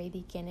the very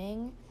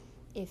beginning.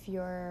 If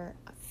you're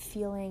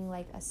feeling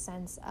like a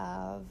sense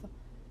of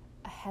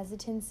a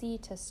hesitancy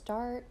to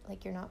start,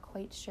 like you're not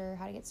quite sure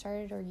how to get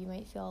started, or you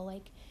might feel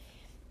like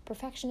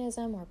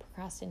perfectionism or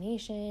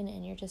procrastination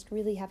and you're just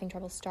really having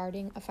trouble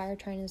starting, a fire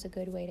trine is a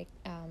good way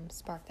to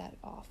spark that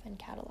off and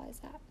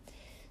catalyze that.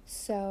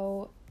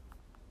 So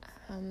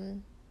I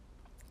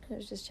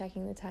was just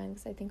checking the time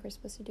because I think we're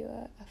supposed to do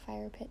a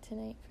fire pit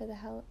tonight for the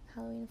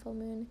Halloween full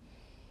moon.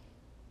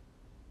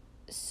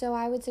 So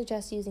I would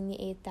suggest using the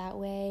 8th that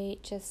way.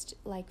 Just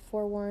like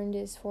forewarned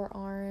is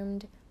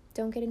forearmed.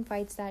 Don't get in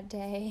fights that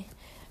day.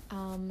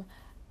 I'm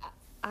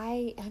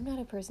not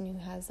a person who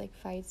has like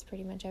fights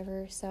pretty much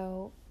ever,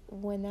 so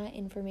when that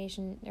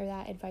information or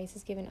that advice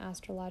is given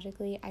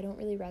astrologically, I don't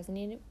really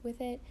resonate with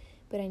it,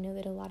 but I know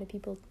that a lot of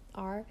people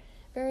are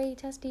very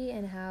testy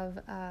and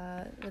have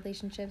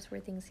relationships where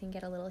things can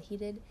get a little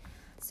heated.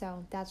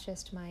 So that's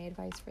just my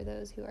advice for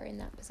those who are in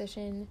that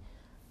position.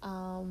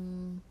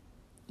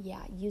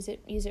 Use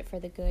it for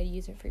the good,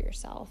 use it for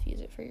yourself, use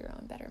it for your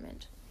own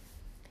betterment.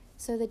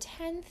 So the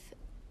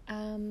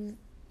 10th,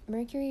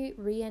 Mercury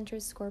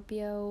re-enters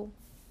Scorpio.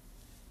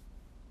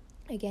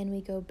 Again,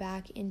 we go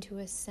back into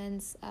a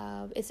sense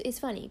of, it's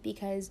funny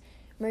because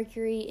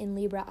Mercury in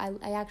Libra,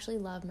 I actually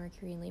love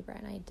Mercury in Libra,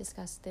 and I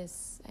discussed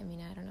this, I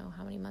don't know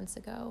how many months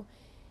ago,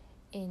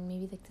 in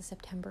maybe like the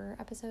September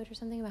episode or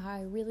something, about how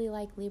I really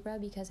like Libra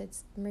because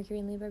it's Mercury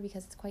in Libra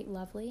because it's quite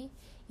lovely,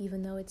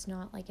 even though it's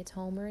not like its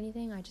home or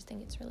anything. I just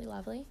think it's really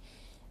lovely.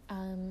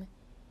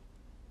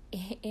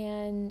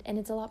 and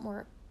it's a lot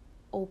more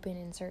open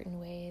in certain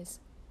ways,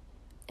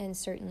 and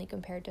certainly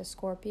compared to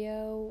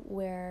Scorpio,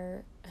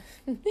 where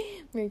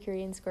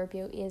Mercury in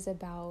Scorpio is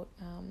about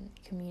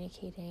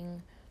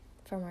communicating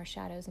from our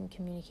shadows and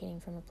communicating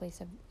from a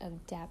place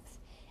of depth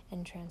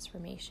and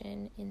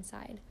transformation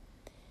inside.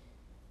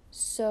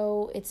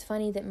 So it's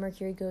funny that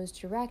Mercury goes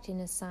direct in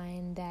a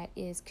sign that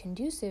is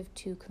conducive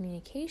to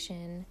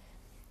communication,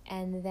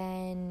 and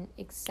then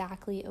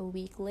exactly a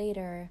week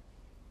later,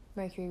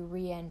 Mercury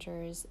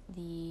re-enters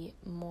the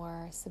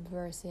more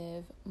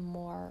subversive,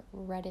 more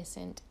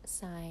reticent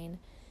sign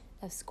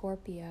of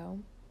Scorpio,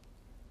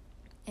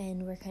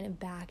 and we're kind of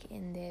back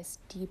in this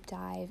deep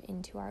dive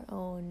into our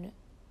own,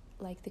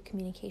 like the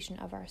communication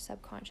of our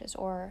subconscious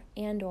or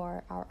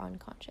our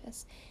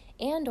unconscious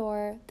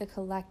or the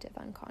collective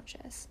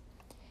unconscious.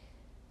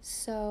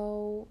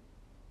 So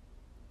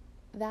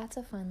that's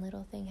a fun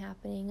little thing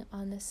happening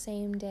on the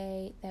same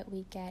day that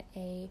we get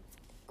a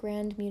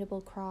grand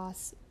mutable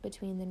cross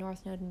between the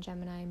North Node in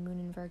Gemini, Moon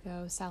in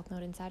Virgo, South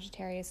Node in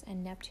Sagittarius,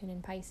 and Neptune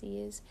in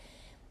Pisces.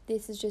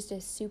 This is just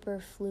a super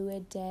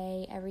fluid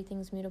day.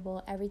 Everything's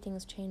mutable,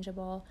 everything's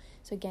changeable.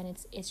 So again,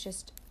 it's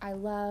just, I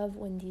love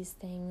when these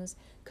things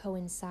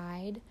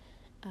coincide,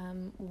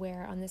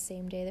 where on the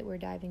same day that we're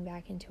diving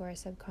back into our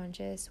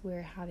subconscious,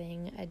 we're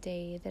having a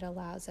day that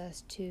allows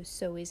us to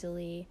so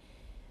easily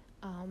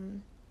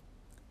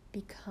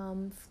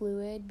become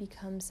fluid,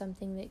 become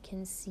something that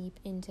can seep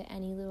into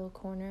any little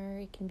corner.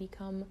 It can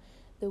become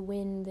the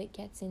wind that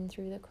gets in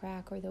through the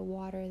crack or the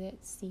water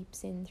that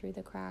seeps in through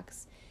the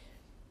cracks.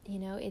 You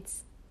know,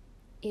 it's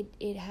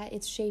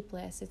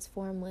shapeless, it's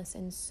formless,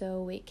 and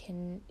so it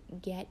can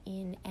get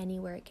in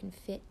anywhere, it can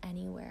fit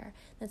anywhere.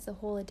 That's the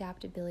whole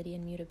adaptability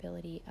and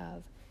mutability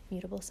of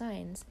mutable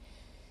signs.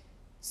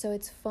 So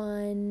it's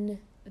fun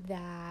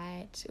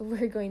that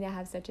we're going to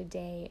have such a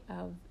day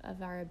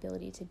of our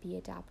ability to be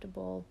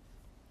adaptable.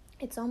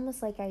 It's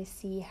almost like I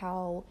see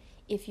how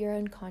if your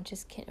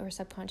unconscious or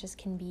subconscious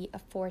can be a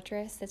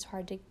fortress that's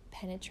hard to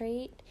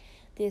penetrate,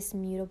 this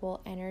mutable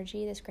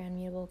energy, this grand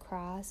mutable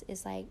cross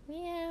is like,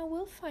 yeah,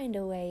 we'll find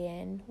a way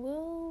in.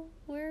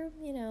 We're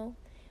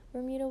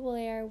mutable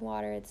air,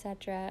 water,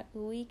 etc.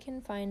 We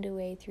can find a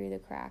way through the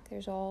crack.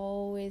 There's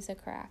always a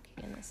crack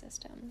in the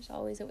system. There's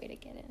always a way to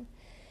get in.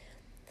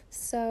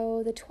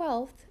 So the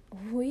 12th,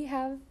 we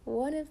have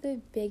one of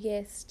the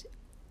biggest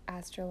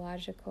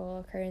astrological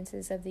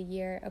occurrences of the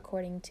year,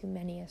 according to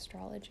many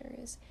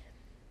astrologers.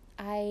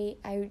 I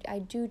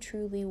do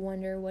truly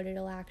wonder what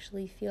it'll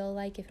actually feel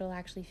like, if it'll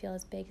actually feel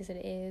as big as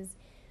it is,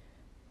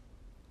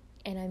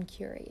 and I'm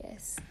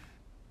curious.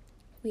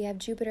 We have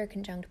Jupiter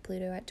conjunct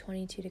Pluto at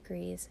 22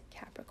 degrees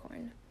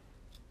Capricorn.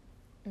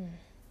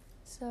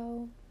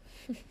 So,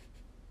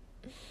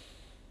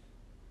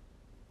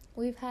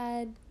 we've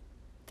had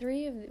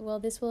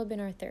this will have been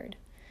our third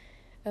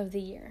of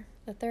the year.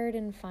 The third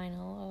and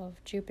final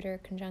of Jupiter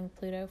conjunct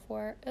Pluto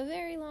for a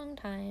very long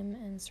time,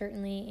 and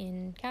certainly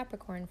in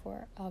Capricorn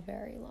for a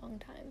very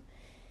long time.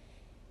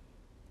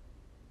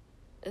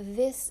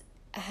 This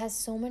has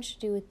so much to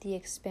do with the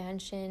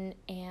expansion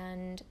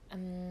and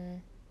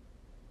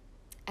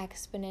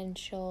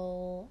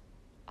exponential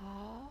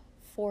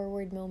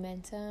forward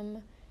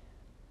momentum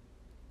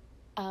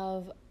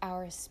of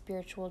our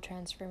spiritual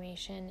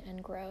transformation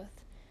and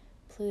growth.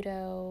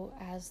 Pluto,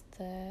 as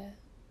the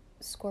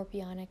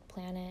Scorpionic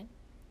planet,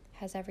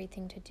 has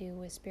everything to do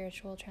with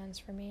spiritual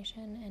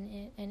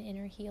transformation and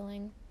inner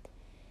healing.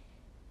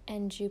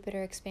 And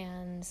Jupiter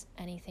expands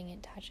anything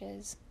it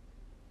touches.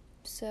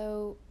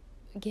 So,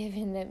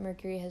 given that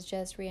Mercury has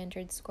just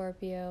re-entered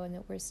Scorpio and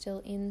that we're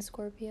still in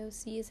Scorpio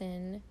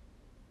season,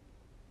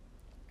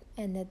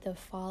 and that the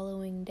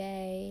following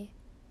day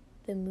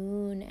the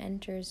moon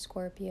enters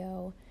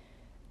Scorpio,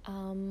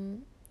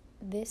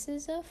 this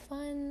is a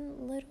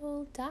fun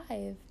little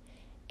dive.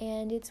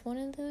 And it's one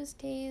of those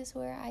days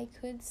where I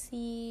could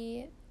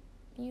see,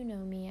 you know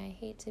me, I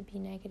hate to be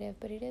negative,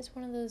 but it is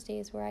one of those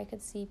days where I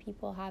could see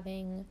people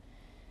having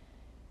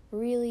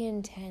really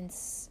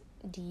intense,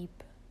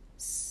 deep,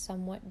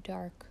 somewhat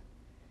dark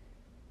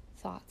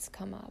thoughts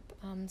come up,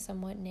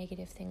 somewhat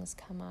negative things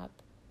come up,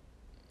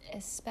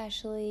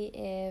 especially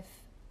if,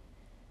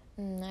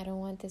 I don't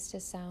want this to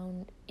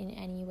sound in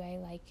any way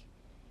like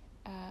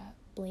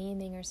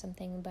blaming or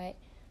something, but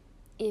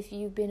if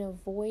you've been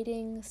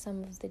avoiding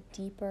some of the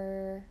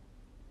deeper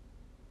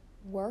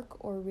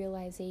work or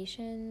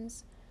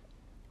realizations,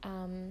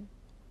 then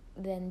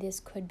this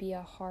could be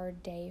a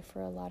hard day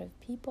for a lot of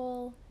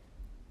people.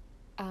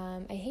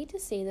 I hate to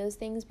say those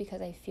things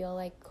because I feel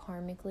like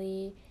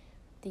karmically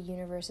the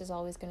universe is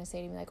always going to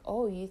say to me like,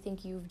 oh, you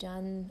think you've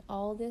done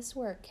all this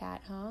work,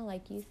 Kat, huh?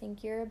 Like, you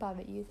think you're above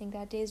it. You think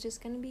that day is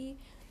just going to be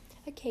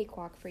a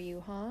cakewalk for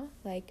you, huh?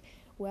 Like,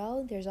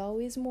 well, there's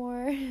always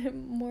more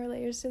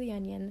layers to the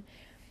onion.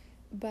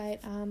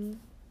 But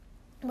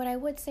what I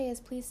would say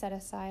is please set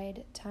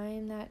aside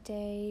time that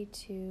day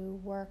to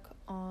work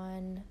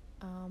on,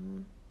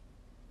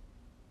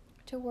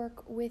 to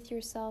work with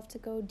yourself, to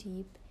go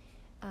deep.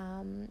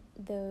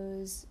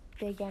 Those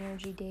big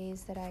energy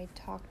days that I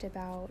talked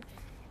about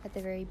at the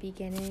very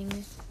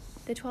beginning.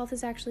 The 12th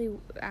is actually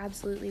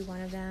absolutely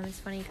one of them. It's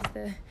funny because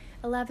the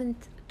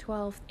 11th,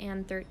 12th,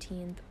 and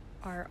 13th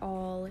are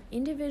all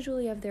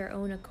individually of their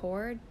own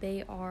accord.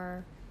 They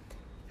are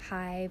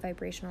high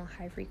vibrational,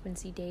 high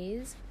frequency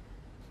days.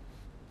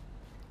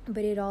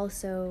 But it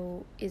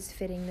also is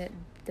fitting that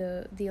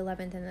the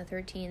 11th and the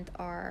 13th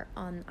are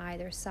on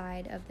either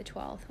side of the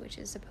 12th, which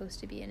is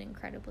supposed to be an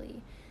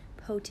incredibly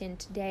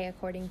potent day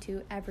according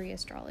to every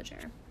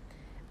astrologer.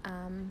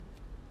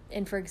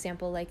 And for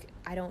example, like,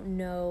 I don't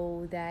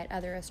know that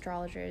other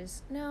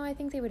astrologers, no, I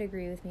think they would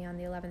agree with me on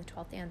the 11th,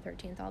 12th, and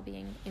 13th all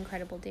being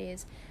incredible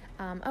days.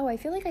 I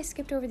feel like I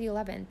skipped over the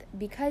 11th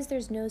because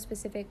there's no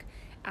specific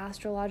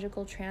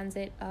astrological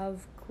transit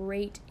of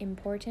great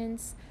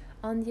importance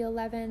on the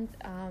 11th.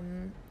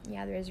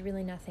 There's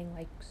really nothing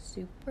like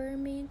super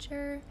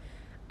major.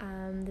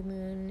 The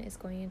moon is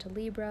going into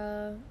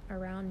Libra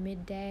around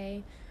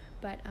midday,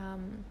 but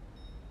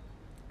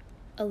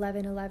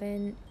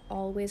 11/11,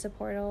 always a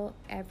portal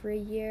every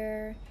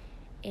year,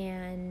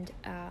 and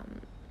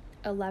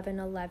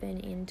 11/11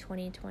 in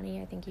 2020,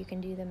 I think you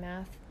can do the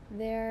math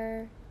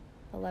there.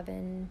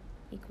 11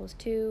 equals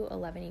 2,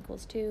 11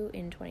 equals 2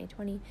 in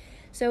 2020.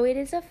 So it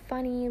is a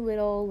funny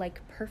little,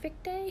 like,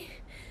 perfect day,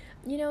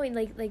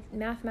 like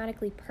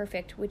mathematically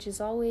perfect, which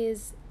is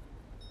always,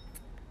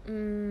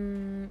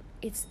 I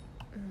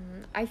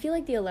feel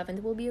like the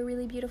 11th will be a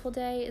really beautiful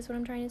day, is what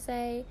I'm trying to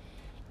say.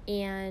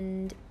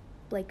 And,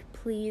 like,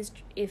 please,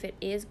 if it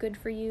is good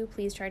for you,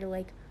 please try to,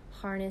 like,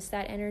 harness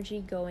that energy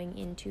going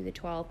into the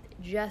 12th,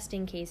 just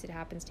in case it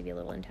happens to be a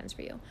little intense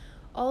for you.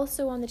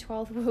 Also on the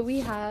 12th, what we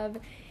have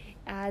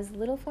as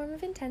little form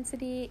of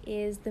intensity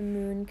is the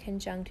moon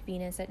conjunct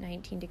Venus at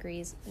 19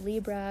 degrees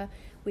Libra,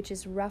 which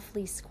is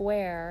roughly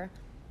square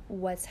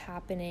what's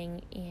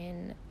happening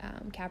in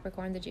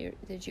Capricorn,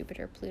 the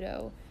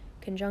Jupiter-Pluto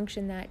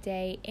conjunction that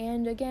day,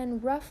 and again,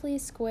 roughly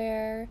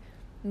square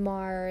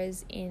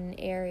Mars in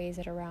Aries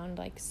at around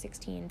like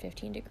 15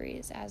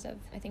 degrees as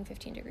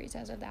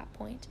of that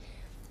point,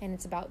 and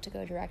it's about to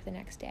go direct the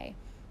next day.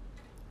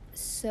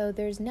 So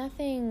there's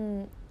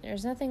nothing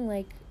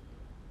like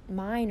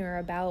minor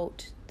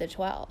about the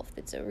 12th.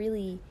 It's a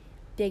really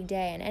big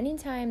day, and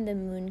anytime the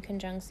moon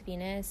conjuncts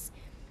Venus,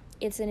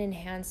 it's an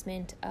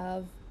enhancement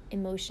of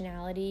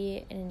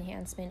emotionality, an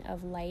enhancement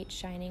of light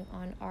shining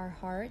on our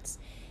hearts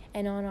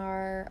and on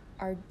our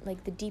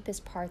like the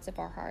deepest parts of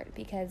our heart,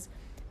 because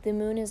the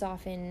moon is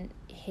often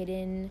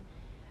hidden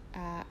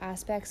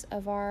aspects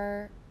of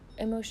our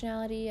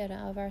emotionality and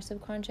of our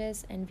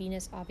subconscious, and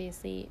Venus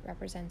obviously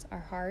represents our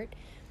heart.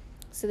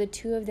 So the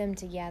two of them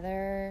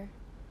together,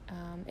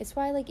 it's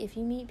why, like, if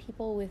you meet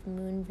people with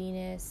moon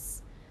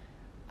Venus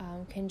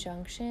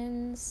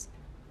conjunctions,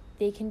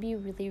 they can be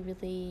really,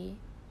 really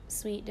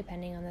sweet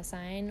depending on the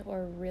sign,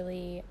 or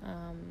really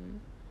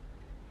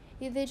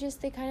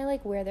they kind of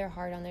like wear their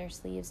heart on their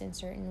sleeves in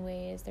certain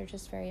ways. They're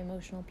just very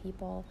emotional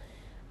people.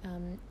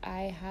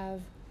 I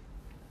have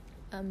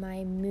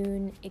my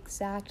moon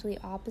exactly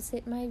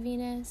opposite my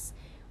Venus,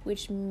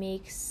 which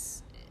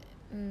makes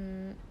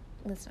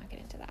let's not get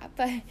into that,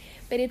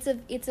 but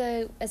it's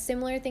a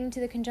similar thing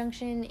to the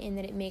conjunction in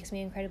that it makes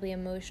me incredibly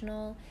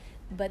emotional,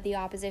 but the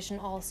opposition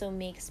also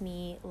makes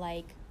me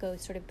like go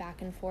sort of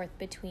back and forth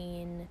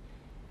between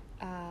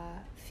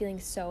feeling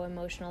so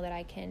emotional that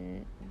I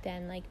can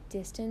then like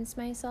distance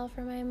myself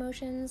from my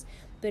emotions,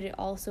 but it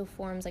also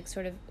forms like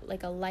sort of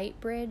like a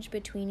light bridge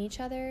between each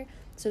other,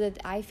 so that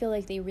I feel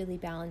like they really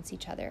balance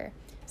each other.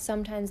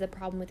 Sometimes the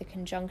problem with the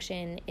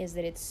conjunction is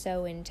that it's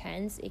so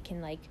intense, it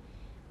can like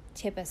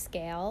tip a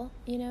scale,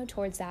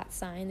 towards that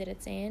sign that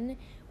it's in,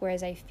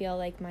 whereas I feel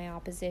like my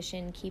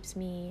opposition keeps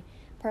me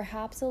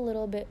perhaps a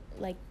little bit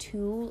like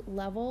too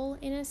level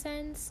in a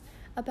sense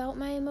about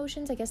my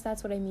emotions. I guess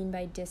that's what I mean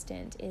by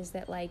distant, is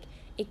that like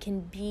it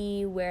can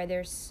be where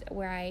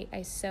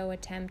I so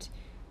attempt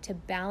to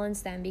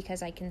balance them,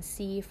 because I can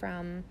see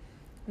from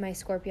my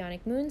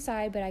Scorpionic moon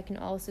side, but I can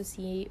also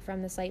see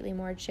from the slightly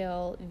more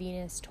chill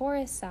Venus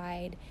Taurus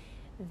side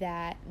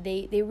that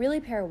they really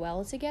pair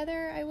well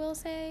together, I will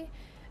say.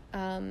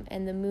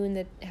 And the moon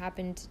that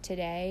happened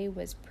today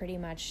was pretty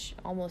much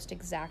almost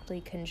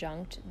exactly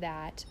conjunct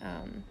that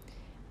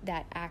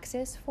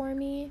axis for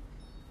me,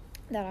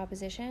 that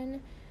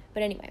opposition.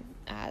 But anyway,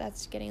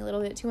 that's getting a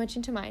little bit too much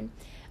into mine.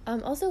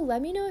 Also,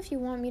 let me know if you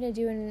want me to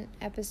do an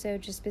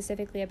episode just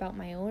specifically about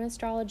my own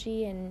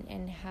astrology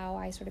and how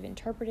I sort of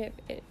interpret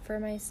it for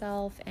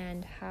myself,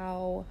 and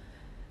how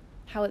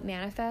it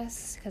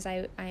manifests, because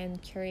I am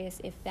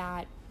curious if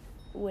that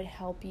would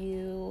help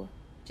you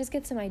just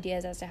get some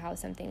ideas as to how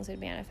some things would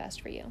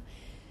manifest for you.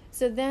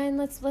 So then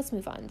let's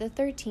move on. The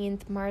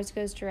 13th, Mars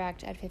goes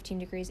direct at 15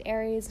 degrees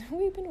Aries.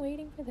 We've been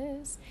waiting for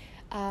this.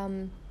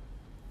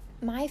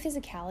 My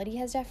physicality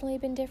has definitely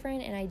been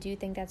different, and I do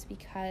think that's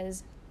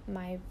because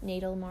my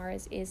natal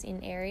Mars is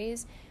in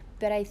Aries,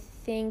 but I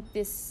think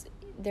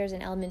there's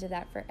an element of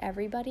that for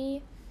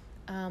everybody,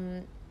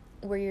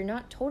 where you're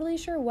not totally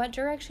sure what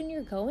direction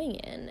you're going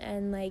in,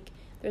 and like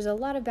there's a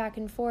lot of back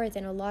and forth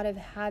and a lot of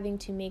having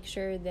to make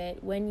sure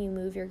that when you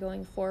move you're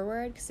going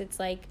forward, because it's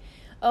like,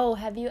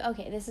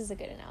 Okay, this is a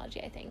good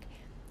analogy, I think.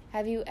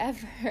 Have you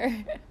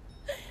ever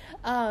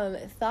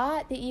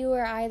thought that you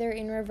were either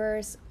in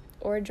reverse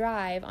or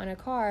drive on a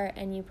car,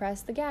 and you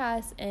press the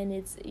gas,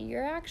 and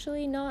you're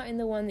actually not in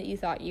the one that you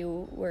thought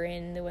you were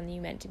in, the one that you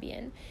meant to be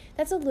in?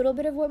 That's a little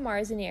bit of what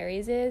Mars and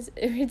Aries is.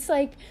 It's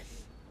like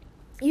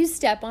you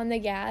step on the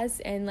gas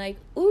and like,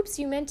 oops,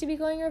 you meant to be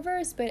going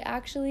reverse, but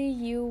actually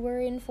you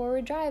were in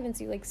forward drive, and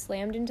so you like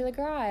slammed into the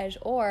garage.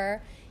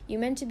 Or you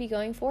meant to be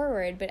going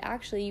forward, but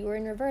actually you were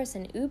in reverse,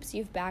 and oops,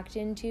 you've backed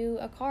into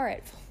a car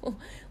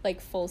at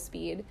full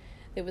speed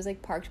that was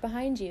like parked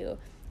behind you.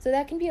 So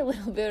that can be a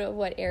little bit of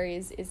what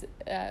Aries is,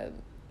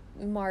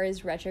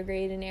 Mars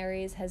retrograde in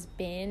Aries has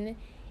been,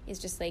 is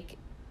just like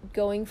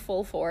going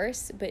full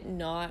force, but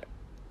not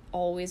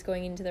always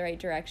going into the right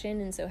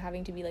direction. And so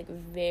having to be like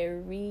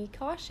very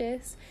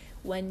cautious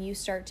when you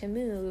start to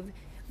move,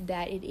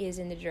 that it is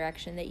in the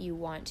direction that you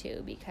want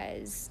to,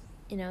 because,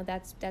 you know,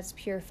 that's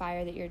pure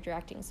fire that you're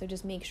directing. So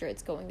just make sure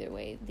it's going the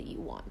way that you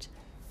want.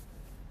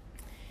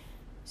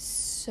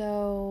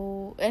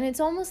 So, and it's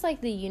almost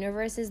like the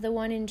universe is the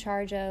one in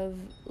charge of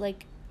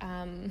like,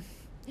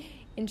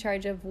 in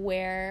charge of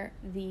where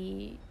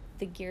the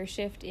gear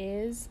shift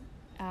is.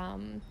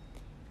 And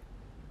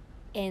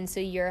so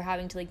you're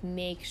having to like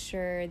make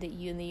sure that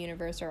you and the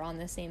universe are on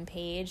the same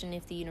page. And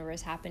if the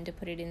universe happened to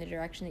put it in the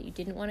direction that you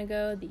didn't want to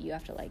go, that you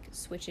have to like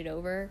switch it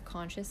over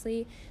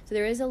consciously. So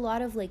there is a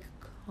lot of like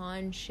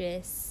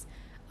conscious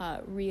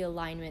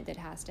realignment that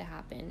has to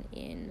happen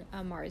in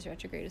Mars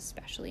retrograde,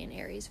 especially in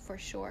Aries, for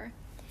sure.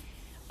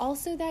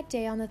 Also that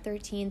day on the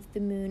 13th, the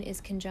moon is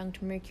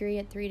conjunct Mercury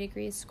at 3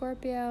 degrees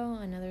Scorpio.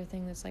 Another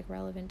thing that's like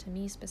relevant to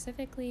me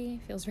specifically,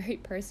 feels very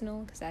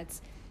personal because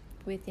that's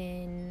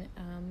within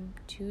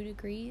 2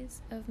 degrees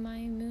of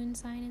my moon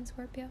sign in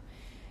Scorpio.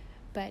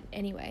 But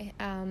anyway,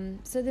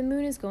 so the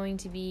moon is going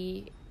to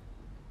be,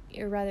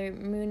 or rather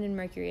moon and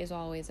Mercury is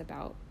always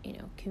about, you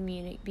know,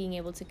 being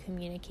able to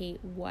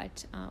communicate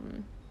what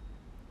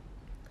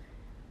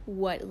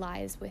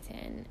lies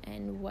within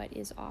and what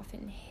is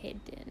often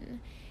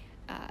hidden,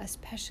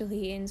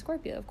 especially in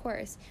Scorpio, of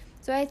course.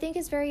 So I think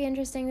it's very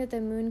interesting that the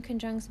moon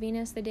conjuncts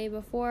Venus the day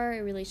before. It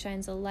really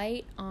shines a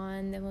light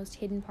on the most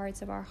hidden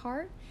parts of our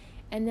heart.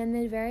 And then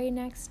the very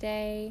next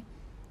day,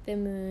 the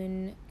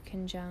moon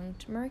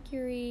conjunct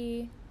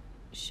Mercury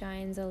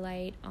shines a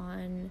light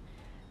on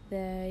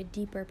the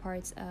deeper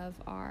parts of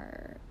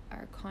our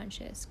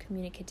conscious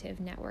communicative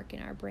network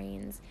in our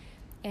brains.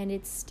 And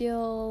it's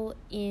still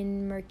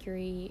in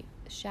Mercury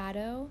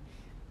shadow,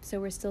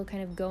 so we're still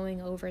kind of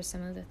going over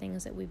some of the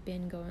things that we've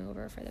been going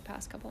over for the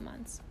past couple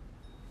months.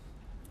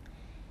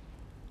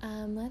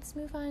 Let's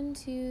move on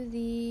to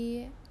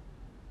the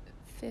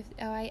 5th.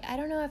 I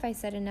don't know if I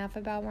said enough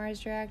about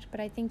Mars direct, but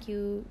I think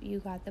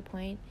you got the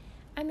point.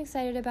 I'm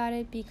excited about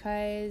it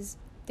because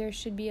there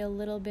should be a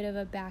little bit of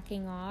a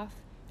backing off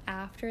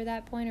after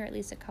that point, or at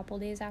least a couple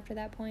days after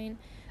that point,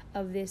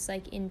 of this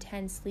like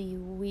intensely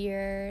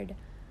weird,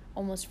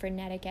 almost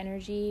frenetic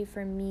energy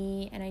for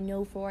me. And I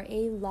know for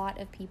a lot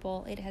of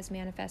people it has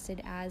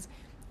manifested as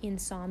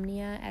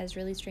insomnia, as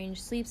really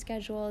strange sleep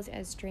schedules,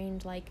 as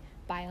strange like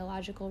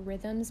biological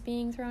rhythms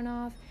being thrown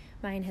off.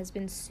 Mine has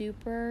been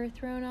super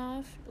thrown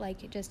off,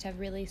 like just have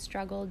really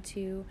struggled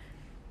to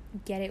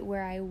get it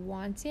where I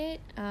want it,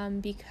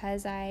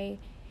 because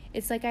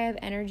it's like I have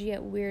energy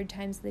at weird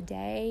times of the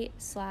day,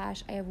 / I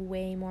have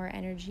way more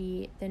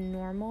energy than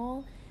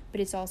normal, but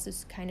it's also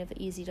kind of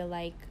easy to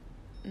like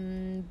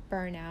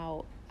burn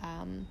out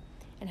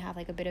and have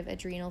like a bit of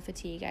adrenal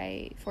fatigue.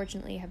 I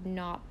fortunately have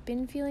not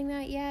been feeling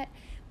that yet,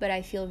 but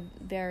I feel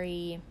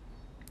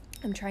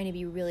I'm trying to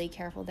be really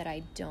careful that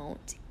I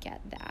don't get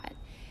that.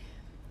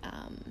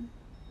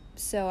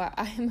 So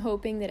I'm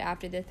hoping that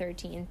after the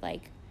 13th,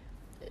 like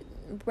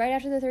right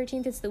after the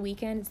 13th, it's the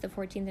weekend, it's the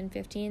 14th and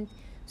 15th.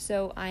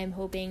 So I'm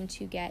hoping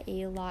to get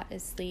a lot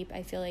of sleep.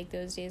 I feel like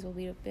those days will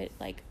be a bit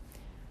like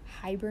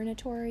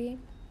hibernatory.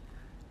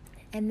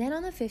 And then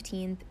on the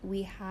 15th,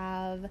 we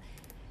have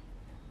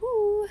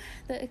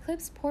the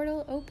eclipse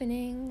portal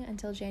opening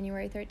until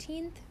January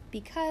 13th,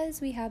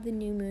 because we have the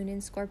new moon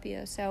in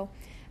Scorpio. So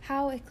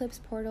how eclipse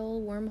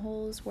portal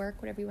wormholes work,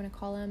 whatever you want to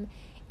call them,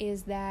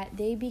 is that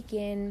they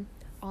begin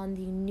on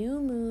the new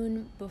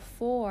moon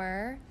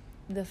before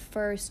the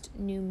first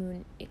new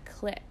moon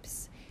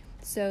eclipse.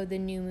 So the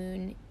new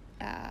moon,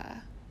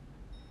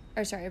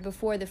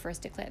 before the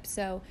first eclipse.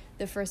 So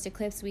the first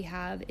eclipse we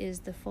have is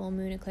the full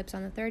moon eclipse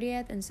on the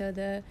 30th, and so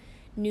the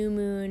new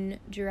moon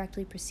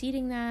directly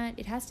preceding that,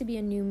 it has to be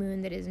a new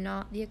moon that is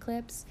not the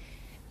eclipse,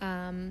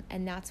 and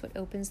that's what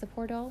opens the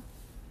portal.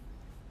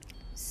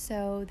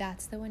 So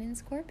that's the one in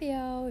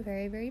Scorpio.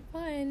 Very, very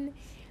fun.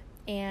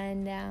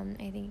 And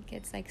I think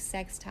it's like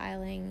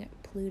sextiling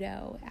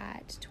Pluto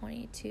at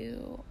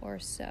 22 or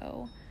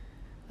so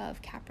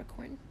of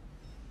Capricorn.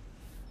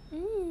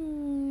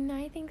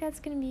 I think that's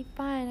going to be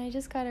fun. I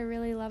just got a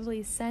really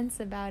lovely sense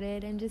about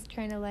it. I'm just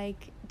trying to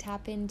like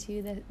tap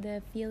into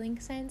the feeling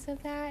sense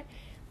of that.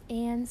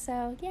 And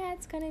so, yeah,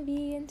 it's going to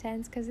be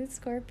intense because it's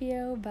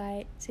Scorpio.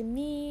 But to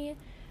me,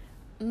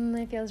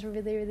 It feels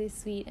really, really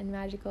sweet and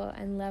magical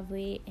and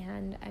lovely,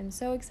 and I'm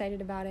so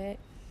excited about it.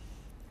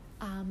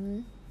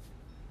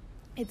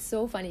 It's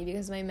so funny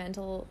because my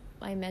mental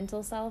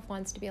self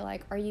wants to be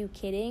like, are you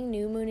kidding?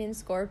 New moon in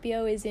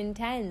Scorpio is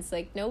intense.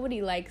 Like,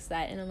 nobody likes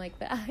that. And I'm like,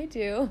 but I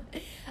do.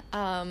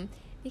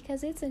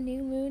 Because it's a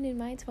new moon in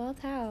my 12th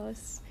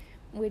house,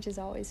 which is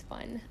always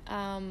fun.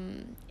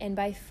 And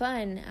by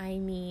fun, I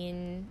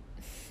mean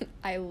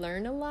I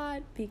learn a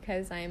lot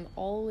because I'm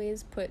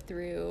always put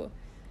through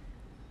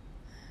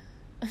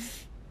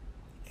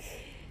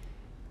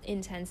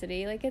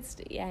intensity. Like,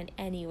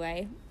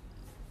 anyway,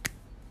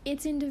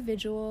 it's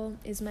individual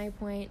is my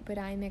point, but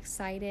I'm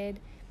excited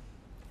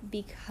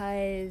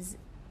because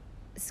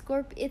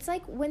it's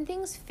like when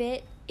things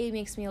fit, it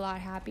makes me a lot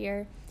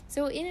happier.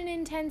 So in an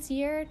intense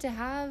year, to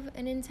have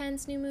an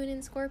intense new moon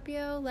in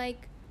Scorpio,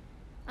 like,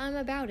 I'm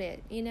about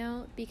it,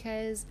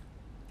 because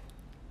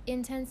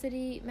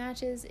intensity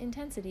matches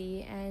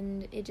intensity,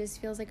 and it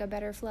just feels like a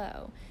better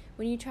flow.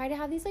 When you try to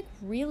have these, like,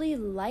 really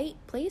light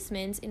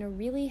placements in a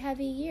really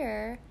heavy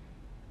year,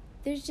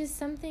 there's just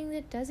something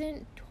that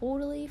doesn't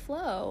totally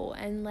flow.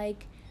 And,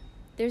 like,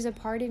 there's a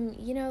part in,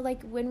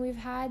 like, when we've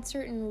had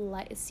certain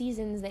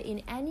seasons that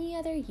in any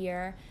other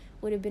year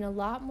would have been a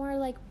lot more,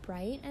 like,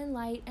 bright and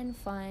light and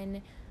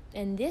fun,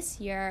 and this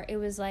year it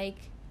was like,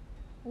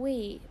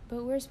 wait,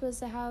 but we're supposed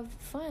to have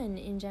fun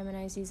in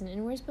Gemini season,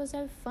 and we're supposed to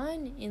have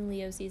fun in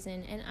Leo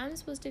season, and I'm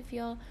supposed to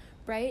feel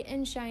bright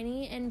and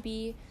shiny and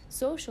be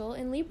social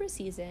in Libra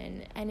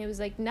season. And it was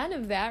like none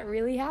of that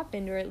really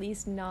happened, or at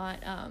least not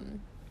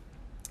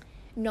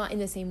in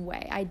the same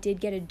way. I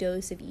did get a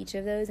dose of each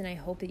of those, and I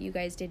hope that you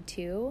guys did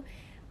too.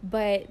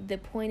 But the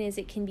point is,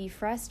 it can be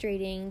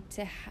frustrating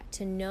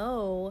to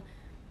know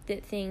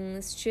that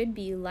things should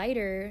be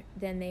lighter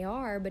than they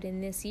are, but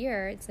in this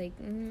year it's like,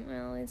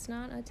 well, it's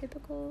not a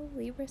typical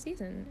Libra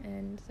season.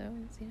 And so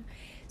it's,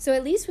 so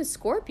at least with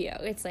Scorpio,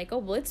 it's like, oh,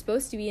 well, it's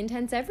supposed to be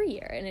intense every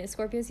year, and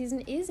Scorpio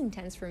season is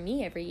intense for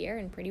me every year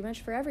and pretty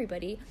much for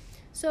everybody.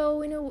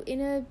 So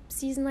in a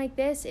season like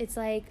this, it's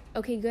like,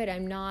 okay, good,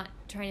 I'm not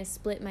trying to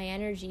split my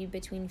energy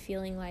between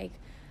feeling like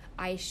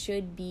I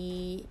should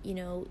be, in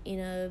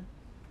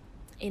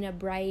a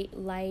bright,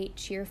 light,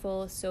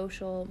 cheerful,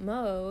 social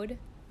mode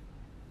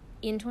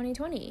in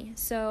 2020.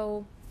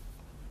 So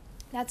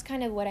that's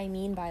kind of what I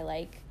mean by,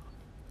 like,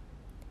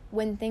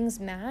 when things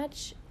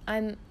match,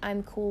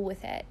 I'm cool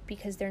with it,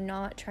 because they're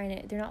not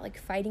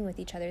like fighting with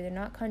each other. They're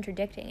not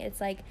contradicting.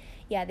 It's like,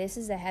 yeah, this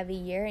is a heavy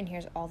year, and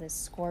here's all this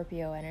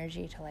Scorpio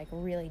energy to, like,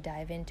 really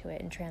dive into it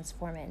and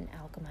transform it and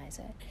alchemize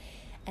it.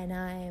 And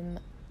I'm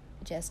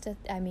just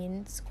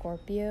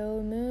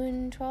Scorpio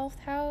moon, 12th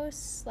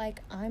house,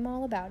 like, I'm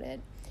all about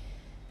it.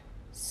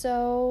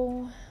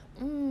 So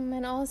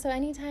and also,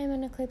 anytime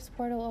an eclipse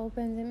portal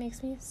opens, it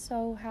makes me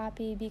so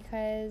happy,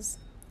 because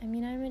I'm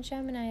a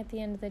Gemini at the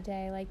end of the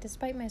day. Like,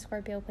 despite my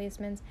Scorpio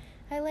placements,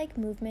 I like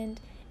movement,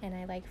 and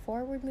I like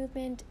forward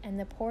movement, and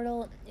the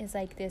portal is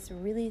like this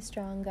really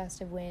strong gust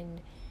of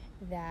wind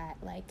that,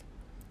 like,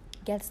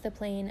 gets the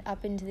plane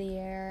up into the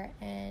air,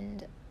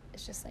 and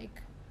it's just,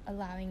 like,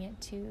 allowing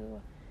it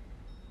to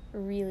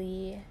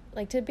really,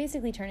 like, to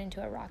basically turn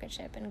into a rocket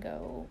ship and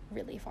go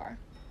really far.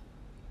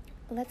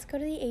 Let's go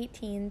to the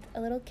 18th,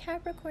 a little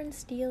Capricorn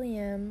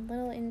stellium,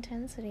 little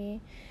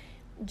intensity,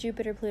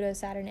 Jupiter, Pluto,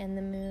 Saturn, and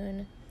the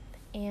moon.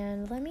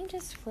 And let me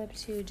just flip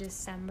to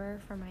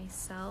December for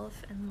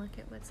myself and look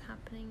at what's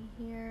happening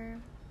here.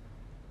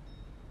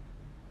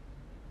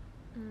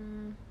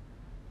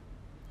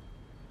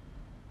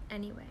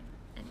 Anyway.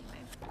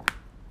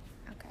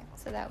 Okay,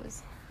 so that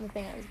was the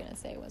thing I was going to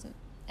say, wasn't.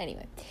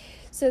 Anyway,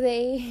 so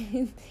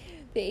the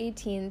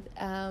 18th,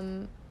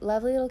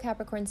 lovely little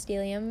Capricorn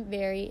stellium,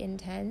 very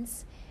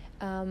intense.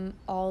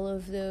 All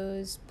of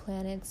those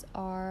planets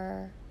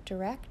are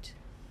direct,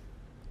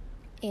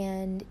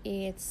 and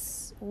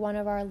it's one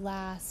of our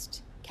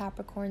last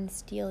Capricorn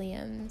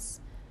stelliums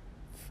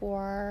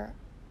for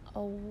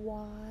a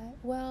while.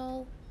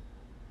 Well,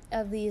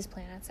 of these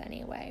planets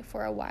anyway,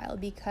 for a while,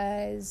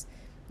 because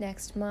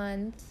next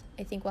month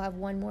I think we'll have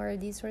one more of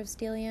these sort of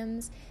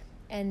stelliums,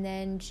 and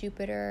then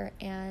Jupiter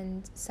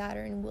and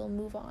Saturn will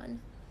move on.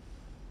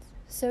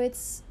 So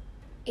it's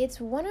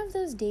one of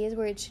those days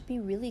where it should be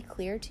really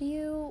clear to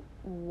you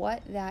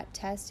what that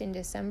test in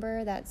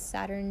December, that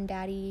Saturn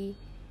Daddy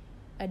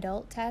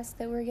adult test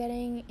that we're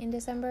getting in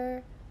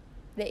December,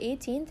 the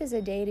 18th is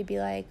a day to be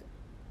like,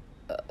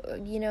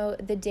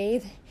 the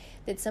day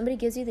that somebody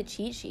gives you the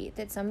cheat sheet,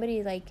 that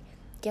somebody, like,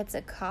 gets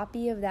a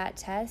copy of that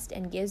test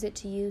and gives it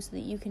to you so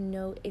that you can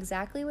know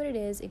exactly what it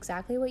is,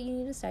 exactly what you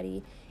need to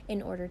study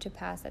in order to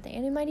pass that thing.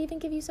 And it might even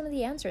give you some of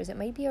the answers. It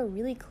might be a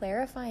really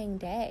clarifying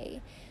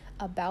day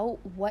about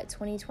what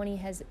 2020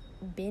 has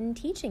been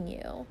teaching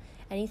you.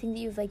 Anything that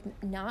you've, like,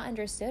 not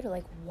understood, or,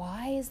 like,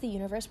 why is the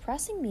universe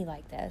pressing me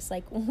like this?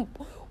 Like,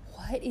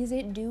 what is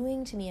it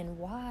doing to me, and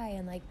why?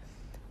 And, like,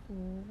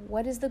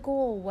 what is the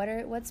goal?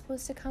 What's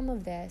supposed to come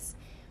of this?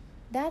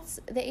 That's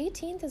the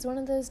 18th is one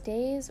of those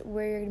days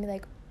where you're gonna be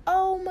like,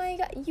 oh my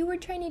God, you were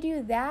trying to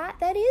do that?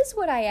 That is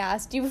what I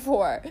asked you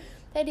for.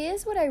 that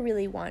is what I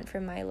really want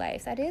from my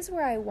life. That is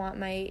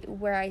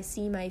where I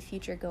see my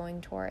future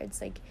going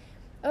towards. Like,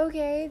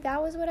 okay,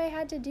 that was what I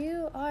had to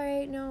do. All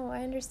right, no,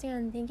 I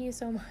understand. Thank you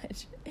so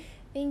much.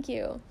 Thank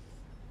you.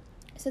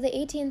 So the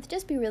 18th,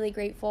 just be really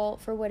grateful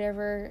for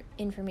whatever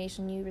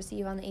information you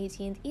receive on the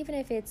 18th, even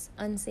if it's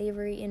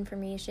unsavory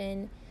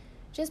information.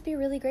 Just be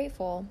really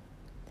grateful.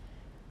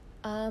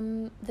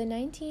 The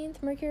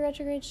 19th, Mercury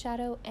retrograde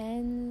shadow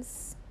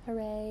ends.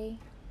 Hooray.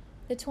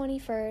 The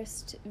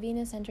 21st,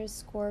 Venus enters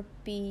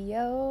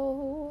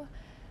Scorpio.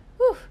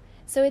 Whew.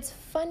 So it's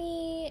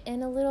funny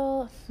and a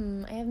little,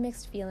 I have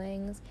mixed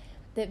feelings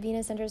that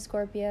Venus enters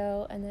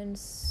Scorpio and then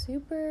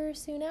super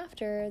soon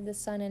after the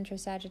Sun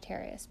enters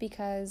Sagittarius,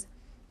 because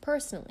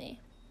personally,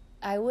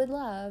 I would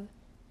love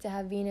to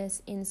have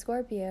Venus in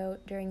Scorpio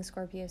during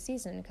Scorpio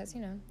season because,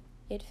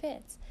 it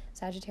fits.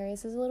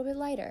 Sagittarius is a little bit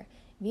lighter.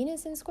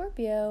 Venus in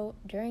Scorpio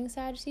during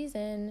Sag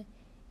season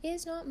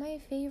is not my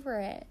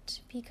favorite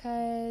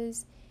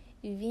because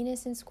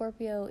Venus in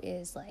Scorpio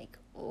is like,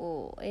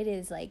 it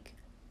is like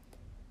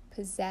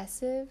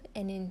possessive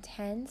and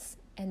intense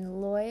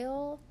and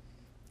loyal,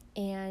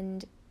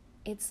 and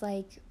it's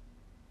like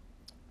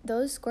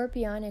those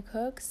scorpionic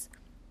hooks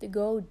that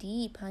go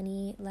deep,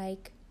 honey.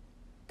 Like,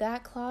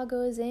 that claw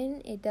goes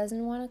in, it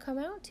doesn't want to come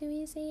out too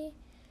easy.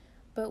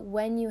 But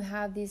when you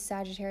have these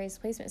Sagittarius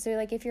placements, so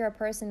like if you're a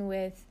person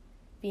with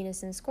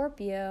Venus in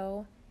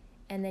Scorpio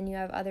and then you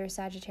have other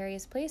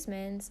Sagittarius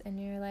placements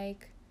and you're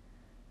like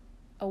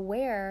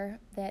aware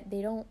that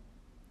they don't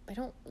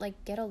like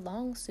get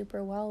along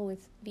super well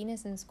with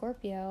Venus in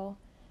Scorpio,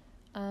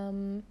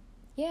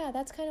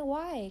 that's kind of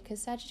why,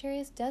 because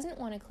Sagittarius doesn't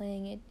want to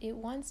cling. It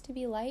wants to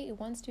be light, it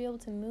wants to be able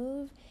to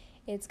move.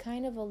 It's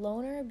kind of a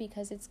loner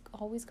because it's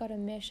always got a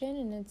mission,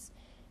 and it's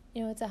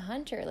a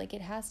hunter. Like,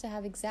 it has to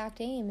have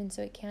exact aim, and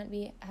so it can't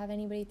have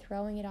anybody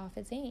throwing it off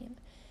its aim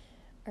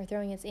or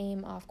throwing its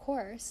aim off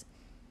course.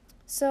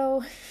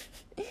 So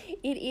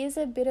it is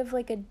a bit of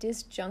like a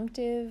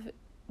disconjunct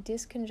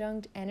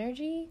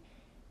energy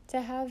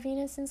to have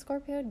Venus in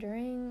Scorpio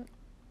during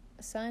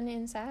Sun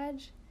in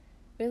Sag.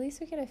 But at least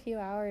we get a few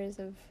hours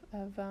of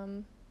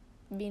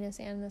Venus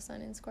and the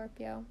Sun in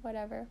Scorpio,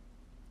 whatever.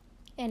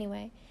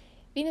 Anyway,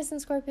 Venus in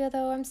Scorpio,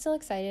 though, I'm still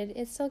excited.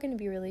 It's still going to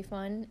be really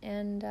fun,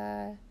 and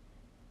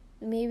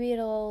maybe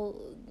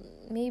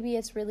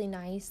it's really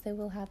nice that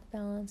we'll have the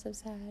balance of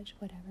Sag,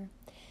 whatever.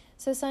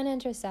 So Sun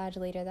enters Sag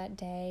later that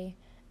day.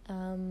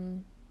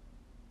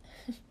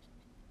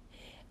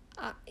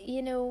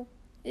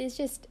 It's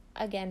just,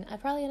 again,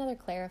 probably another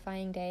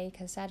clarifying day,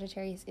 because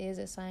Sagittarius is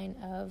a sign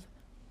of,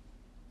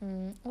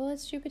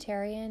 it's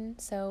Jupiterian,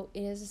 so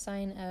it is a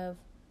sign of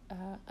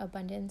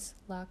abundance,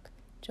 luck,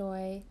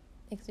 joy,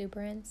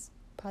 exuberance,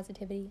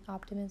 positivity,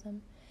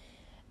 optimism.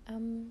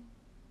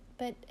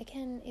 But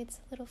again, it's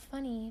a little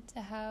funny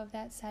to have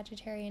that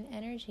Sagittarian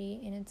energy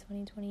in a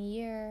 2020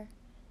 year,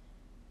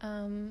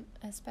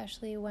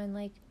 especially when,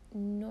 like,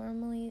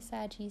 normally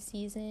Saggy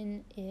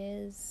season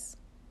is,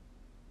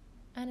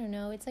 I don't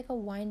know, it's like a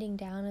winding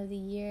down of the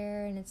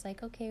year, and it's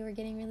like, okay, we're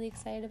getting really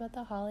excited about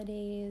the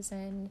holidays,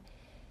 and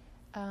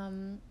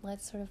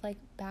let's sort of like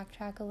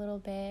backtrack a little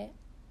bit.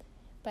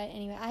 But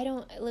anyway,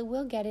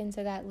 we'll get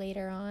into that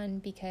later on,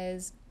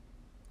 because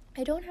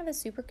I don't have a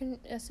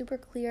super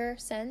clear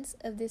sense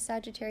of this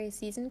Sagittarius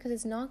season, because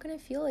it's not going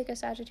to feel like a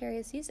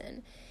Sagittarius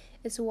season.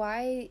 It's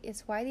why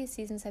these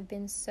seasons have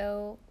been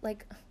so,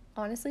 like,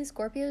 honestly,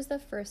 Scorpio is the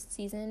first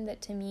season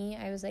that, to me,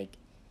 I was like,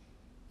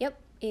 yep,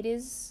 it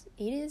is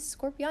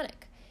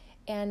Scorpionic.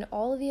 And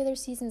all of the other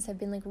seasons have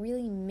been like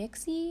really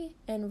mixy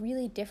and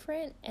really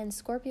different, and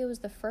Scorpio was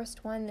the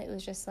first one that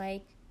was just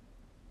like,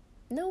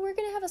 no, we're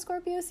gonna have a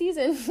Scorpio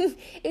season.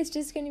 It's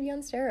just gonna be on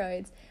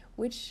steroids,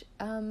 which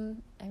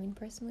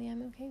personally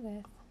I'm okay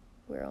with.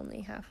 We're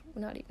only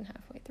not even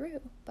halfway through,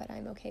 but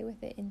I'm okay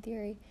with it in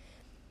theory.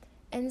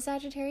 And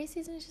Sagittarius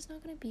season is just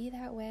not going to be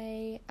that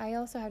way. I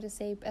also have to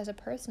say, as a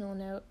personal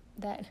note,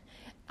 that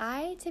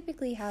I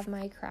typically have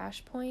my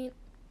crash point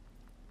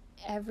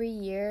every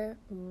year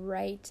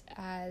right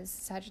as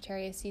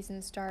Sagittarius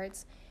season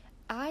starts.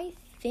 I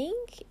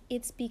think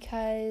it's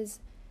because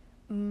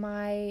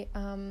my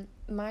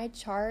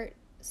chart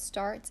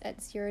starts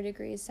at 0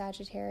 degrees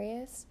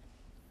Sagittarius.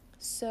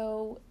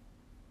 So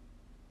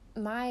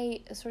my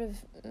sort of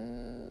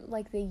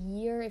like the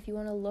year, if you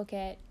want to look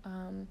at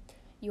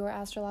your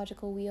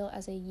astrological wheel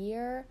as a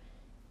year,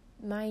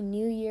 my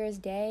New Year's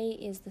Day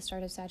is the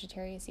start of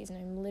Sagittarius season.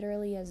 I'm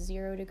literally a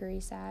 0 degree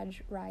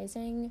Sag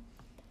rising.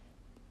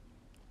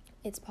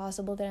 It's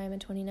possible that I'm a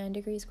 29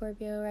 degree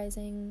Scorpio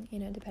rising,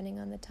 depending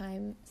on the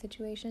time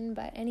situation.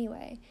 But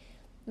anyway,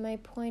 my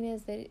point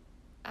is that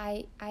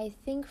I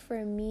think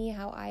for me,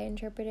 how I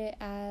interpret it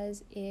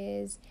as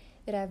is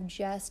that I've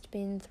just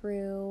been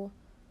through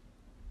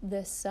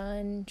the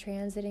Sun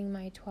transiting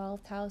my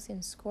 12th house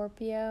in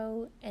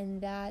Scorpio, and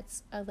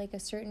that's a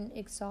certain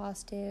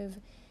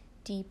exhaustive,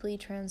 deeply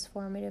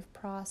transformative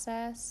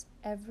process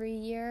every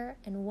year,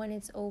 and when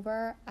it's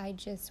over, I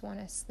just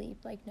want to sleep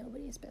like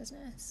nobody's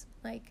business.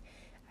 Like,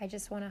 I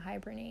just want to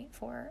hibernate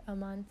for a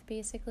month,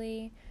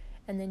 basically,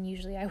 and then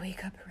usually I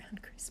wake up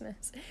around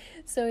Christmas.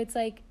 So it's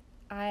like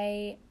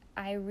I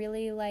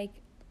really like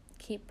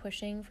keep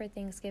pushing for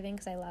Thanksgiving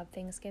because I love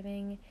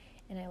Thanksgiving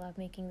and I love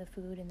making the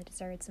food and the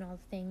desserts and all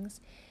the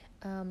things.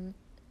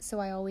 So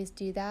I always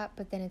do that,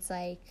 but then it's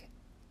like,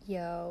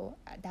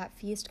 that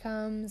feast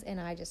comes and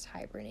I just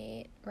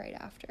hibernate right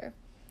after.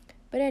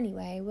 But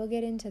anyway, we'll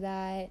get into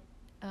that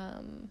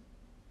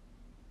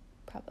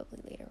probably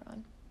later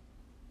on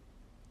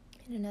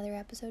in another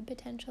episode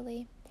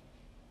potentially.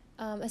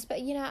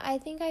 I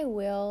think I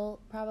will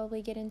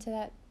probably get into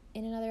that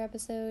in another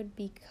episode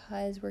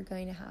because we're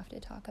going to have to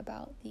talk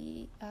about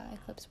the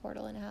eclipse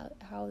portal and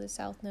how the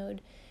South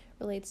Node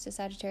relates to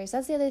Sagittarius.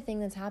 That's the other thing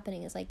that's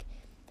happening is like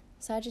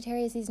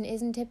Sagittarius season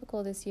isn't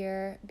typical this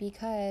year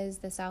because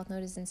the South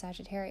Node is in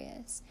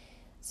Sagittarius.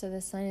 So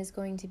the sun is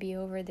going to be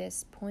over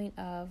this point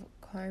of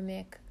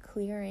karmic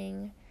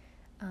clearing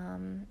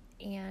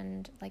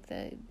and like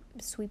the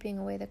sweeping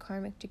away the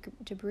karmic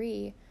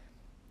debris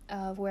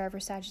of wherever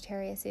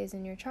Sagittarius is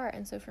in your chart.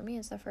 And so for me,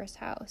 it's the first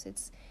house.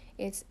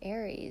 It's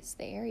Aries,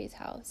 the Aries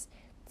house.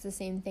 It's the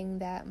same thing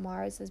that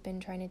Mars has been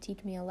trying to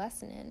teach me a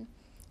lesson in.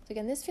 So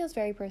again, this feels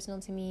very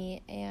personal to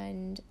me,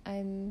 and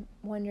I'm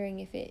wondering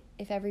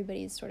if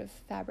everybody's sort of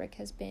fabric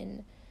has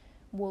been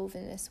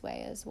woven this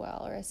way as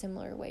well, or a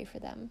similar way for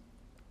them.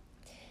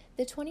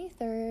 The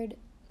 23rd,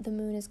 the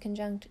moon is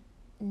conjunct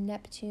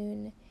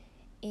Neptune,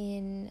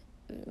 in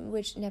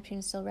which Neptune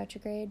is still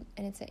retrograde,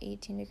 and it's at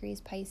 18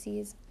 degrees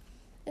Pisces.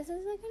 This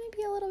is going to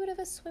be a little bit of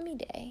a swimmy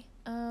day.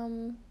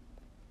 And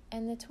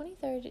the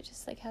 23rd, it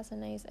just like has a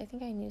nice, I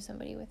think I knew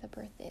somebody with a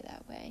birthday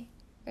that way,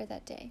 or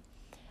that day.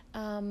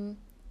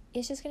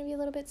 It's just going to be a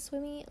little bit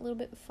swimmy, a little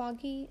bit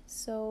foggy,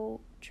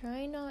 so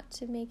try not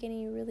to make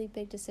any really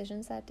big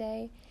decisions that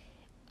day,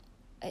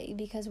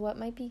 because what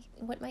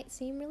might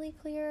seem really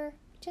clear,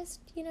 just,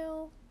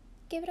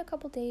 give it a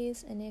couple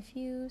days, and if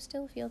you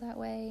still feel that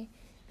way,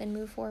 then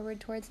move forward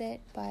towards it.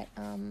 But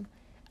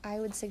I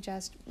would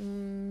suggest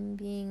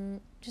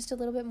being just a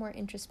little bit more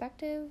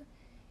introspective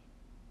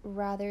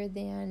rather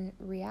than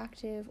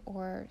reactive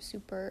or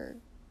super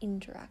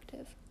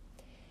interactive.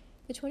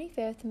 The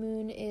 25th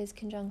moon is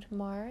conjunct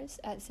Mars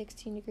at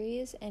 16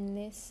 degrees, and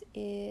it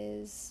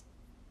is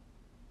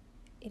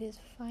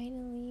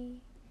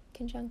finally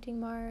conjuncting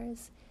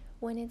Mars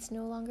when it's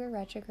no longer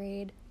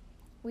retrograde.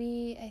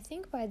 I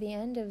think by the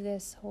end of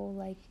this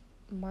whole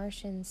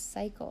Martian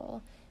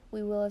cycle,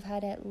 we will have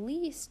had at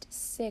least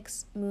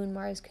 6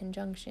 Moon-Mars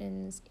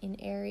conjunctions in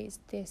Aries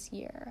this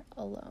year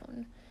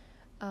alone.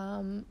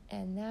 And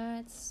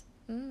that's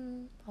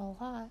a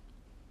lot.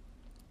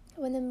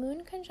 When the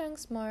moon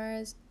conjuncts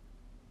Mars,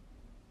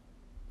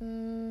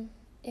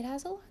 it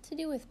has a lot to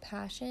do with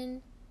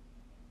passion,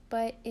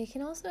 but it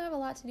can also have a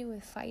lot to do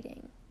with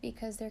fighting,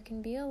 because there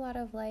can be a lot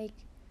of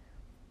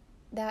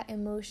that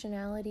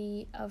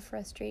emotionality of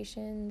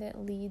frustration that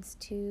leads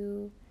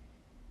to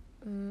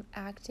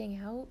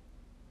acting out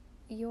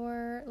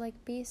your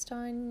based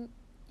on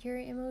your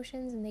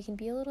emotions, and they can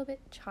be a little bit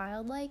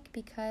childlike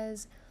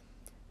because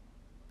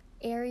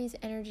Aries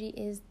energy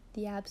is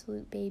the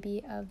absolute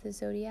baby of the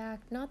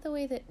zodiac. Not the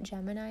way that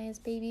Gemini is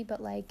baby, but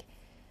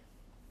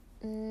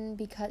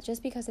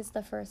because it's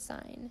the first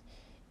sign.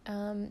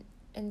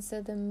 And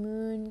so the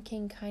moon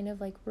can kind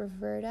of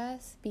revert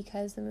us,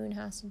 because the moon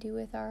has to do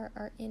with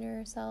our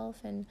inner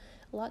self and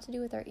a lot to do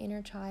with our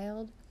inner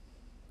child.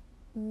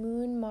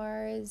 Moon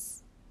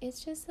Mars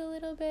is just a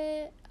little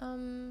bit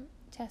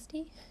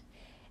testy.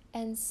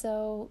 And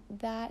so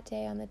that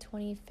day on the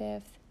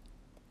 25th,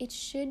 it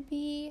should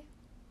be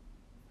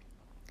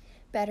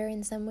better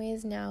in some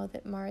ways now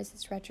that Mars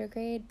is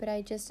retrograde, but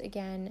I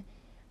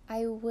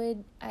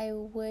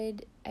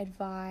would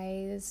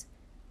advise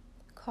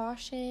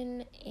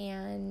caution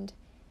and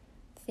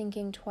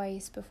thinking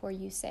twice before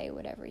you say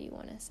whatever you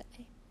want to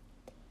say.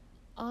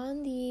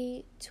 On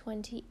the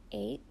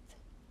 28th,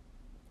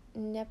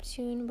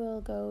 Neptune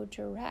will go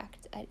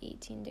direct at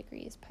 18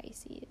 degrees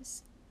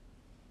Pisces.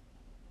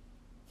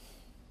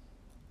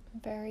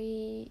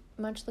 Very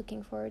much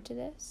looking forward to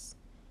this.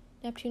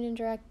 Neptune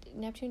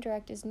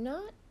direct is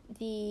not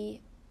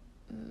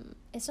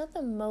it's not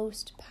the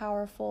most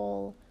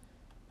powerful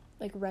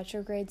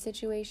retrograde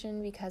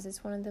situation, because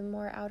it's one of the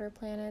more outer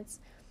planets,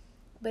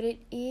 but it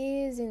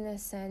is in the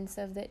sense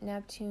of that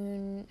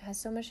Neptune has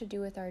so much to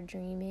do with our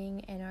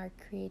dreaming and our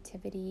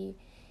creativity,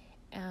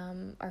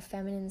 our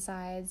feminine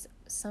sides,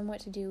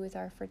 somewhat to do with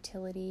our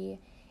fertility,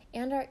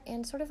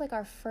 and sort of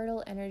our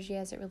fertile energy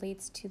as it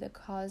relates to the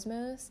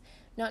cosmos,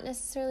 not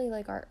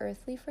necessarily our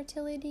earthly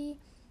fertility,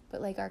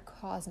 but our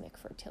cosmic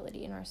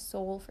fertility and our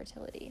soul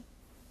fertility.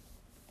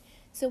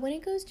 So when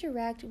it goes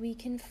direct, we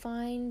can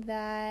find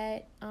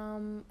that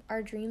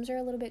our dreams are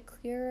a little bit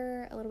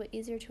clearer, a little bit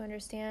easier to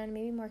understand,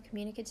 maybe more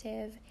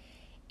communicative,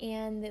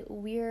 and that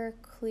we're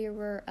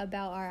clearer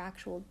about our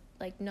actual,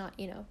 not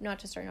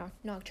just our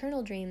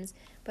nocturnal dreams,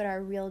 but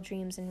our real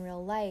dreams in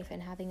real life,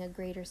 and having a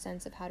greater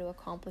sense of how to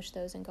accomplish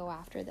those and go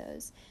after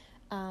those.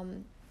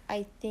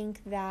 I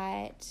think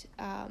that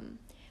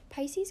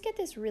Pisces get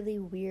this really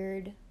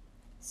weird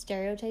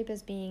stereotype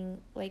as being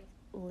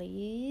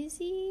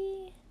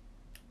lazy.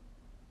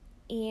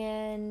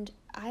 And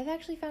I've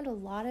actually found a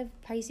lot of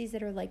Pisces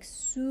that are like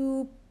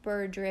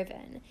super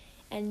driven.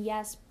 And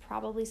yes,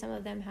 probably some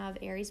of them have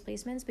Aries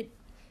placements, but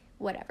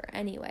whatever.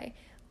 Anyway,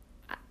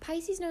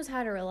 Pisces knows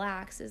how to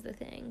relax is the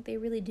thing. They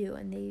really do.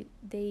 And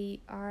they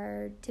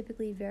are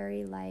typically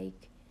very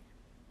like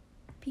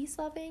peace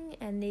loving,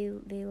 and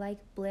they like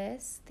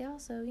bliss. They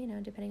also, you know,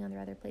 depending on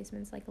their other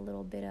placements, like a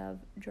little bit of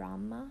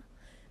drama.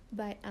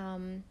 But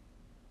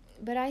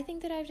I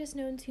think that I've just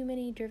known too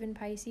many driven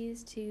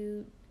Pisces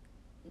to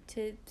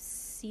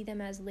see them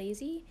as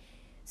lazy.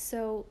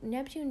 So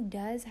Neptune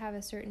does have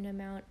a certain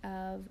amount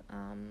of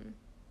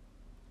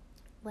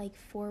like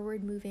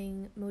forward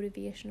moving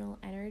motivational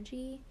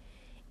energy,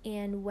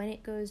 and when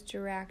it goes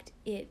direct,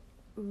 it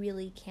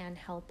really can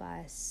help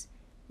us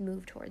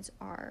move towards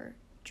our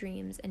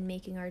dreams and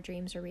making our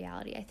dreams a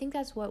reality. I think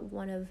that's what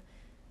one of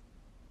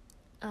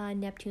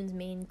Neptune's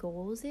main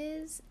goals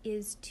is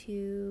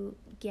to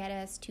get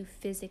us to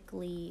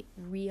physically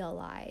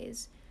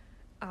realize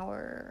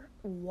our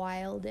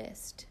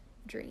wildest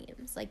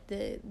dreams, like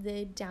the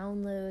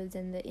downloads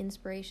and the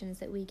inspirations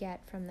that we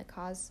get from the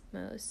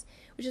cosmos,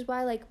 which is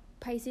why like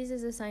Pisces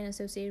is a sign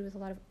associated with a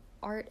lot of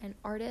art and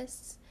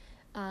artists,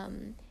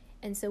 and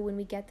so when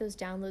we get those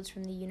downloads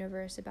from the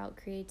universe about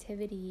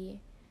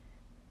creativity,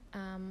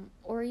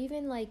 or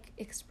even like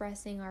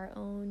expressing our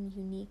own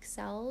unique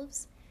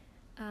selves,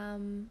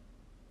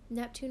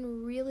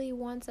 Neptune really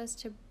wants us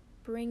to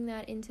bring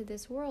that into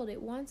this world.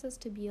 It wants us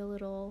to be a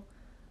little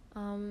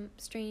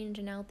strange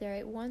and out there.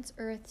 It wants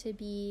Earth to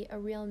be a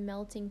real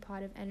melting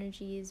pot of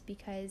energies,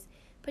 because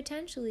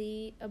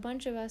potentially a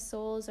bunch of us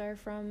souls are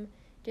from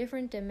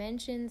different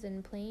dimensions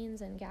and planes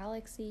and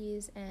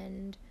galaxies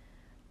and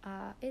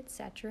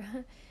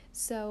etc.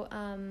 So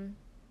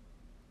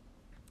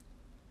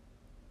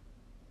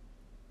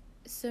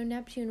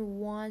Neptune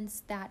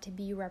wants that to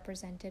be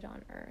represented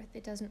on Earth.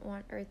 It doesn't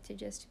want Earth to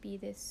just be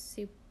this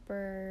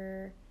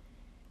super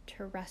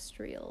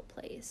terrestrial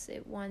place.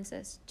 It wants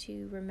us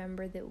to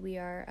remember that we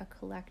are a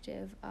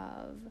collective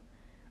of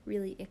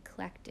really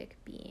eclectic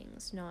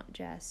beings, not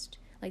just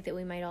like that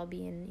we might all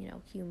be in, you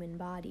know, human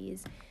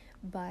bodies,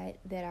 but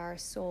that our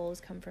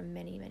souls come from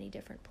many, many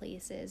different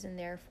places, and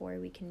therefore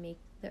we can make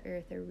the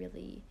Earth a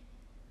really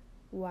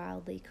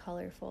wildly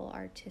colorful,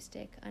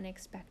 artistic,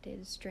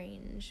 unexpected,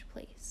 strange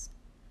place.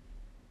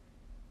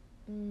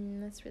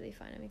 That's really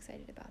fun. I'm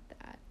excited about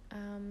that.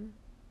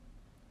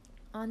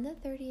 On the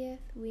 30th,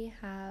 we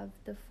have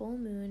the full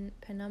moon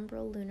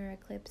penumbral lunar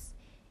eclipse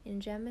in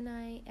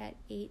Gemini at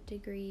 8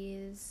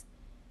 degrees.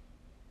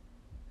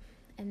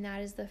 And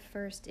that is the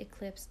first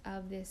eclipse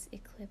of this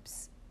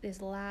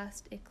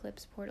last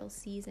eclipse portal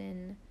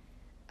season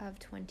of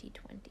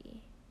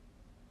 2020.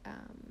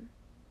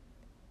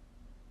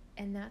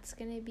 And that's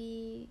going to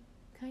be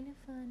kind of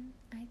fun,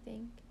 I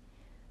think.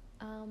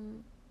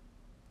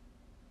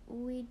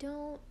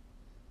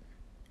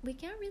 We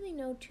can't really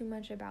know too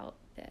much about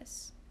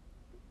this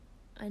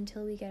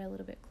until we get a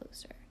little bit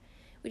closer,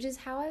 which is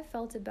how I've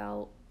felt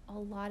about a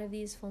lot of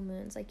these full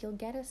moons. Like, you'll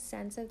get a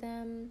sense of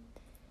them,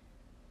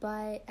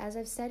 but as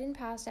I've said in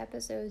past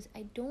episodes,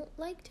 I don't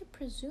like to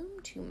presume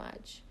too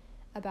much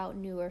about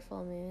newer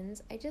full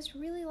moons. I just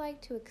really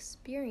like to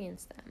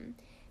experience them,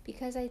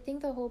 because I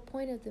think the whole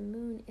point of the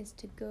moon is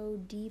to go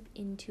deep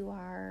into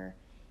our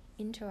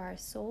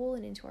soul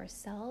and into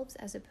ourselves,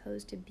 as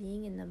opposed to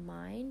being in the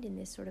mind in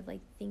this sort of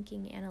like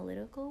thinking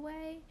analytical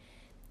way.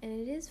 And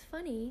it is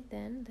funny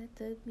then that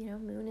the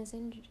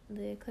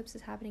the eclipse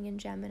is happening in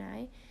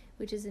Gemini,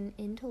 which is an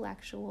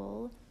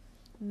intellectual,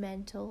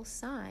 mental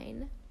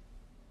sign.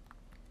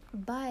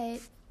 But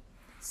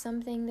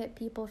something that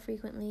people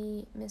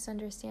frequently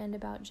misunderstand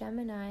about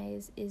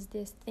Geminis is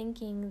this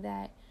thinking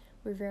that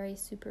we're very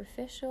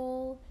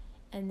superficial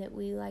and that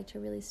we like to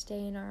really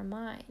stay in our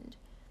mind.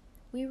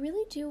 We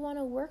really do want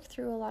to work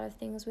through a lot of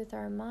things with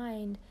our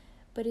mind,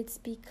 but it's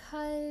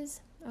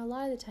because, a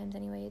lot of the times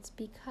anyway, it's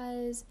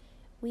because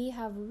we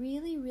have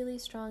really, really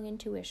strong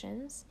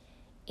intuitions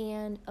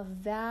and a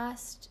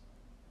vast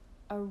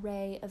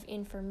array of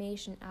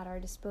information at our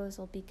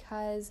disposal,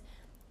 because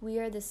we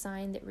are the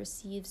sign that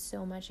receives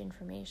so much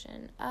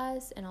information.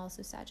 Us, and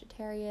also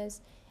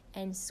Sagittarius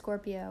and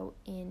Scorpio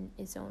in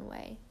its own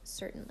way,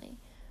 certainly.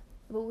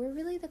 But we're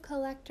really the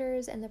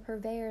collectors and the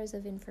purveyors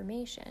of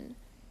information.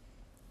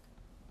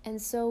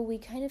 And so we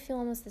kind of feel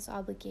almost this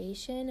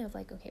obligation of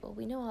like, okay, well,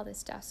 we know all this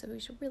stuff, so we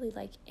should really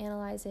like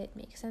analyze it,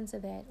 make sense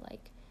of it,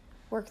 like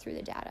work through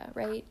the data,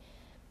 right?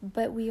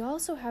 But we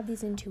also have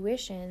these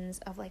intuitions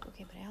of like,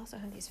 okay, but I also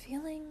have these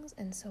feelings,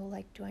 and so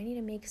like, do I need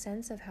to make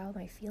sense of how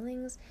my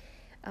feelings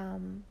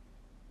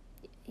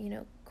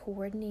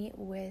coordinate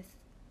with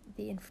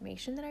the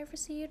information that I've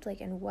received? Like,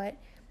 and what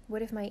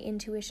if my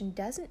intuition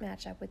doesn't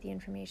match up with the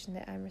information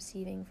that I'm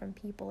receiving from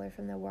people or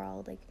from the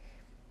world? Like,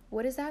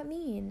 what does that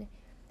mean?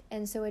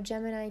 And so a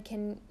Gemini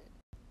can...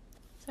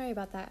 Sorry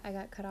about that, I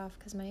got cut off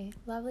because my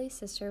lovely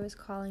sister was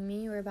calling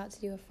me. We're about to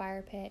do a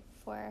fire pit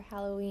for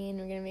Halloween.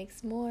 We're going to make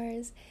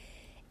s'mores,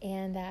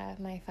 and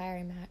my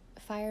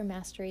fire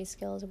mastery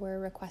skills were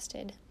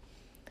requested.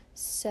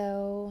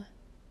 So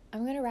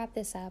I'm going to wrap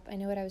this up. I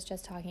know what I was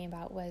just talking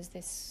about was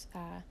this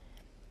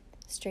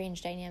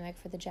strange dynamic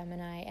for the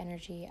Gemini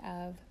energy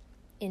of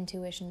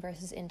intuition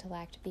versus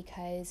intellect,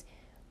 because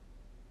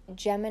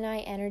Gemini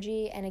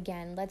energy, and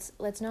again,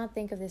 let's not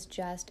think of this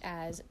just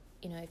as,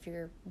 if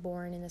you're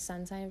born in the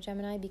sun sign of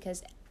Gemini,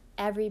 because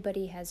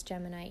everybody has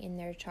Gemini in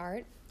their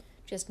chart,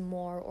 just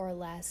more or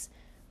less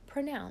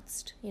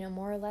pronounced,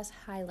 more or less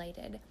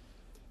highlighted.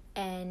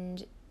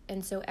 And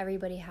so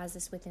everybody has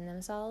this within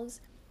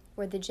themselves,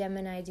 where the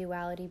Gemini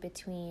duality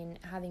between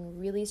having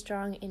really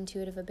strong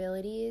intuitive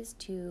abilities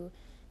to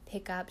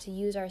pick up, to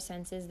use our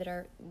senses that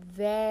are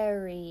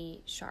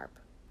very sharp.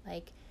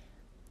 Like,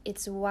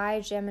 it's why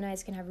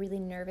Geminis can have really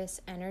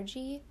nervous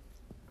energy,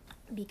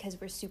 because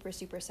we're super,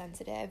 super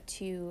sensitive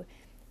to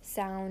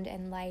sound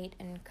and light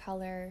and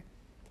color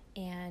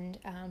and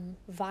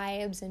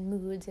vibes and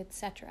moods,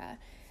 etc.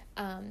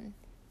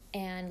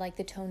 And like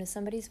the tone of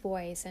somebody's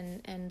voice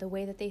and the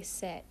way that they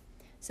sit.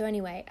 So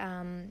anyway,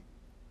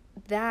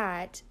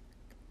 that,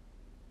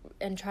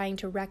 and trying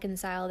to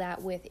reconcile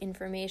that with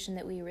information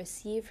that we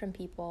receive from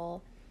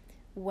people,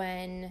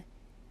 when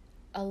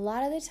a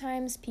lot of the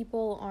times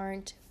people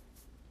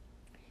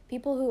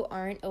who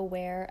aren't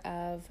aware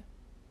of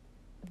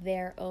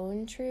their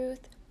own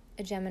truth,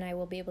 a Gemini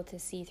will be able to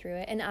see through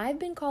it. And I've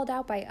been called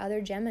out by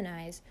other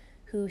Geminis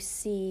who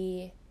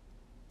see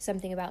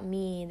something about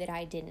me that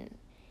I didn't.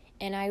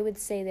 And I would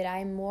say that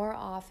I more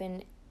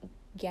often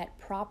get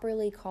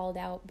properly called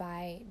out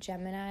by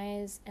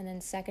Geminis, and then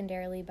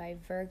secondarily by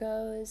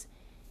Virgos,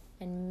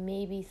 and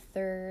maybe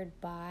third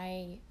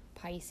by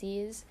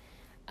Pisces,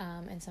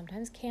 and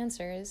sometimes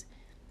Cancers,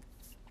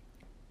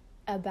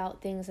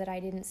 about things that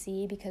I didn't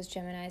see, because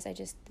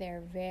Geminis,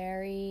 they're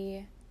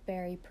very,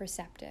 very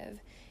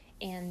perceptive,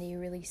 and they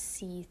really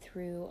see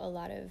through a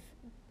lot of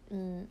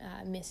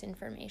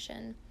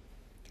misinformation.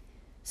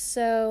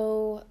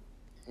 So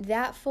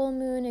that full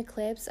moon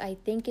eclipse, I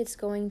think it's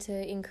going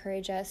to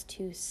encourage us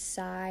to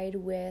side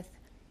with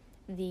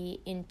the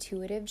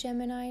intuitive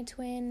Gemini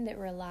twin that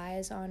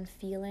relies on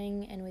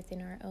feeling and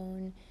within our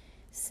own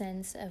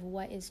sense of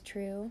what is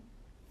true.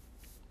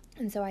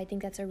 And so I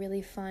think that's a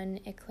really fun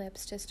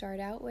eclipse to start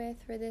out with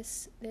for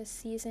this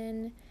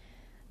season.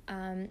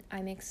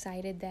 I'm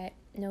excited that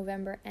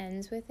November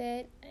ends with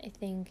it. I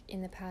think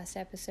in the past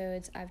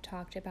episodes I've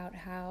talked about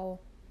how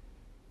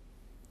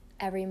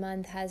every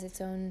month has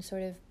its own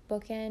sort of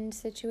bookend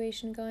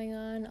situation going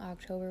on.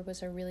 October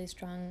was a really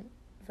strong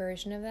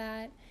version of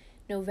that.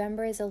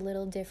 November is a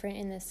little different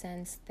in the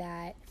sense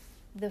that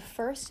the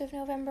 1st of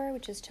November,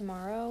 which is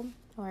tomorrow,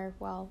 or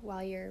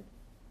while you're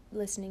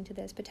listening to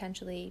this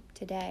potentially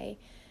today,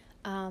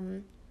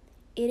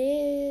 it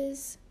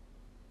is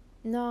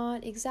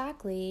not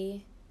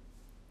exactly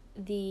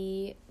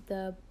the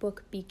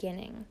book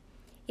beginning.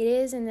 It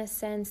is in the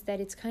sense that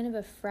it's kind of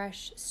a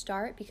fresh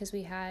start, because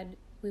we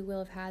will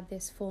have had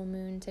this full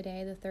moon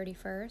today, the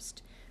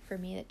 31st, for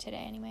me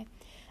today anyway.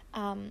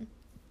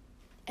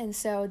 And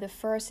so the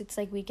first, it's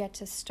like we get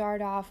to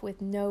start off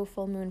with no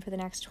full moon for the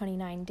next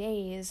 29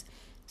 days.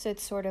 So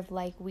it's sort of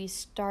like we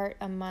start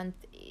a month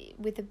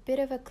with a bit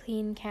of a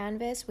clean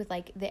canvas, with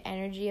like the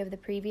energy of the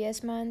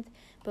previous month,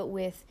 but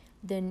with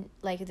the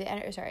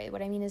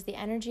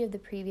energy of the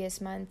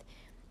previous month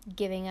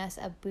giving us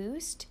a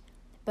boost,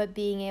 but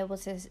being able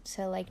to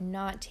like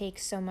not take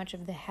so much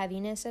of the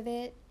heaviness of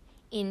it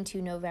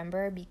into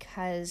November,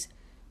 because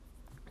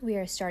we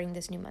are starting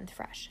this new month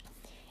fresh.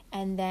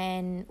 And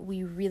then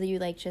we really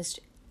like just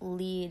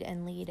lead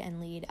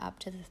up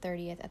to the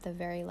 30th at the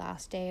very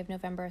last day of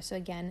November. So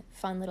again,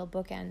 fun little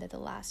bookend, that the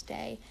last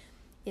day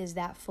is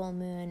that full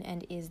moon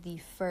and is the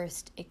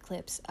first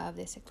eclipse of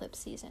this eclipse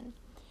season.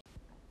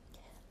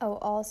 Oh,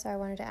 also I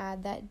wanted to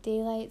add that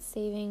daylight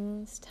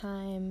savings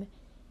time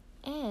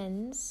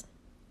ends,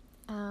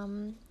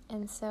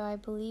 and so I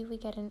believe we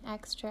get an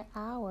extra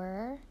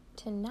hour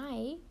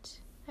tonight,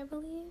 I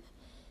believe.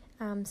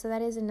 So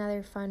that is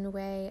another fun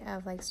way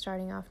of like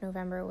starting off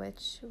November,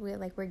 which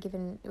we're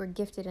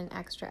gifted an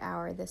extra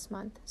hour this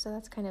month. So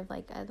that's kind of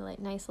like a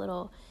nice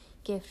little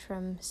gift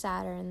from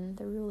Saturn,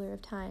 the ruler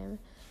of time.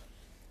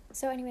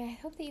 So anyway, I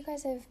hope that you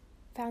guys have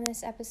found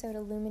this episode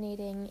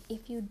illuminating.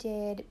 If you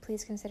did,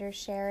 please consider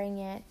sharing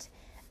it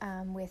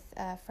with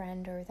a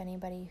friend or with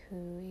anybody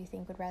who you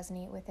think would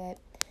resonate with it.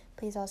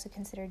 Please also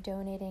consider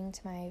donating to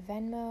my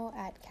Venmo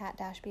at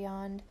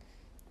cat-beyond,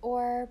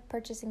 or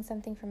purchasing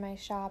something from my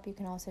shop. You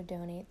can also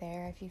donate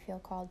there if you feel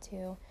called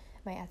to.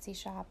 My Etsy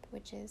shop,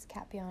 which is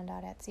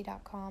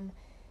catbeyond.etsy.com.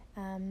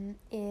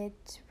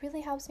 It really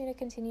helps me to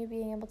continue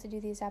being able to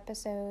do these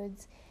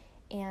episodes,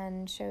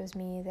 and shows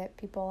me that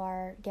people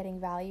are getting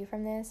value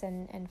from this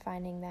and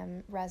finding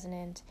them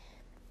resonant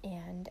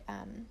and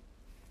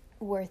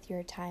worth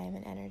your time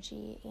and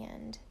energy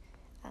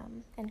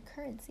and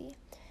currency.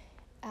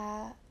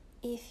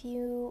 If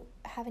you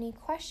have any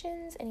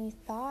questions, any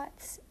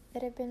thoughts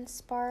that have been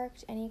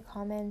sparked, any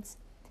comments,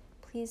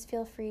 please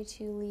feel free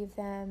to leave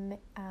them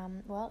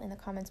in the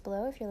comments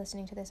below if you're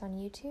listening to this on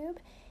YouTube.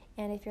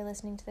 And if you're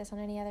listening to this on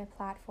any other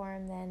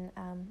platform, then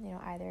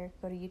either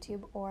go to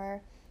YouTube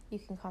or you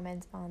can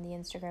comment on the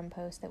Instagram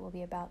post that will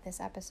be about this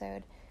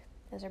episode.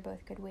 Those are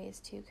both good ways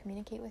to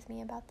communicate with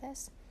me about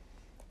this.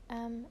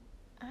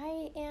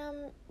 I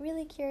am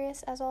really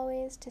curious, as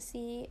always, to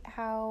see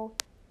how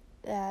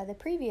the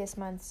previous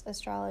month's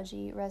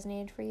astrology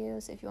resonated for you.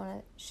 So if you want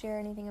to share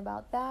anything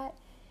about that,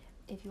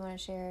 if you want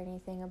to share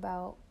anything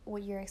about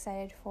what you're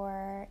excited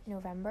for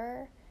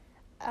November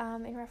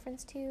in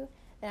reference to,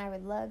 then I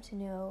would love to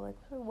know like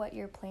what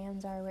your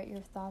plans are, what your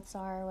thoughts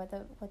are, what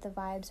the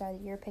vibes are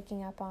that you're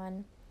picking up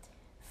on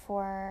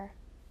for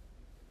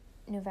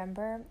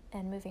November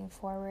and moving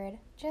forward.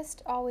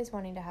 Just always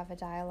wanting to have a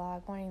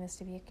dialogue, wanting this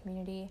to be a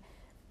community.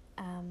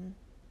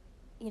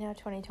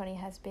 2020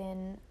 has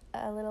been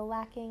a little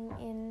lacking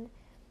in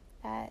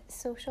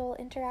social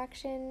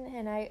interaction,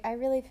 and I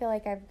really feel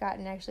like I've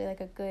gotten actually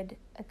like a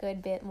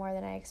good bit more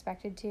than I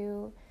expected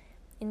to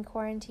in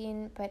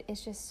quarantine, but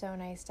it's just so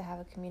nice to have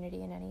a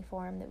community in any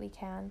form that we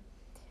can,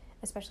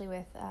 especially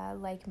with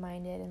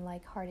like-minded and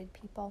like-hearted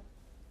people.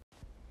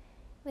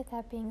 With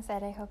that being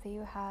said, I hope that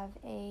you have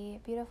a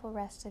beautiful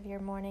rest of your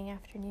morning,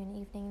 afternoon,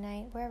 evening,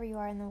 night, wherever you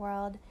are in the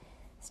world.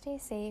 Stay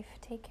safe,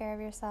 take care of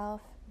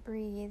yourself,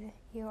 breathe.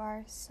 You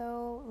are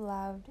so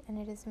loved, and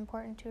it is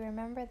important to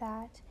remember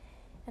that,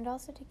 and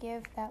also to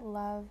give that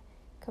love,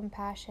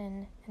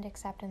 compassion, and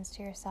acceptance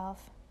to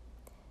yourself.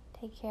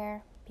 Take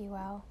care, be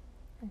well.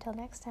 Until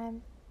next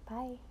time,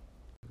 bye.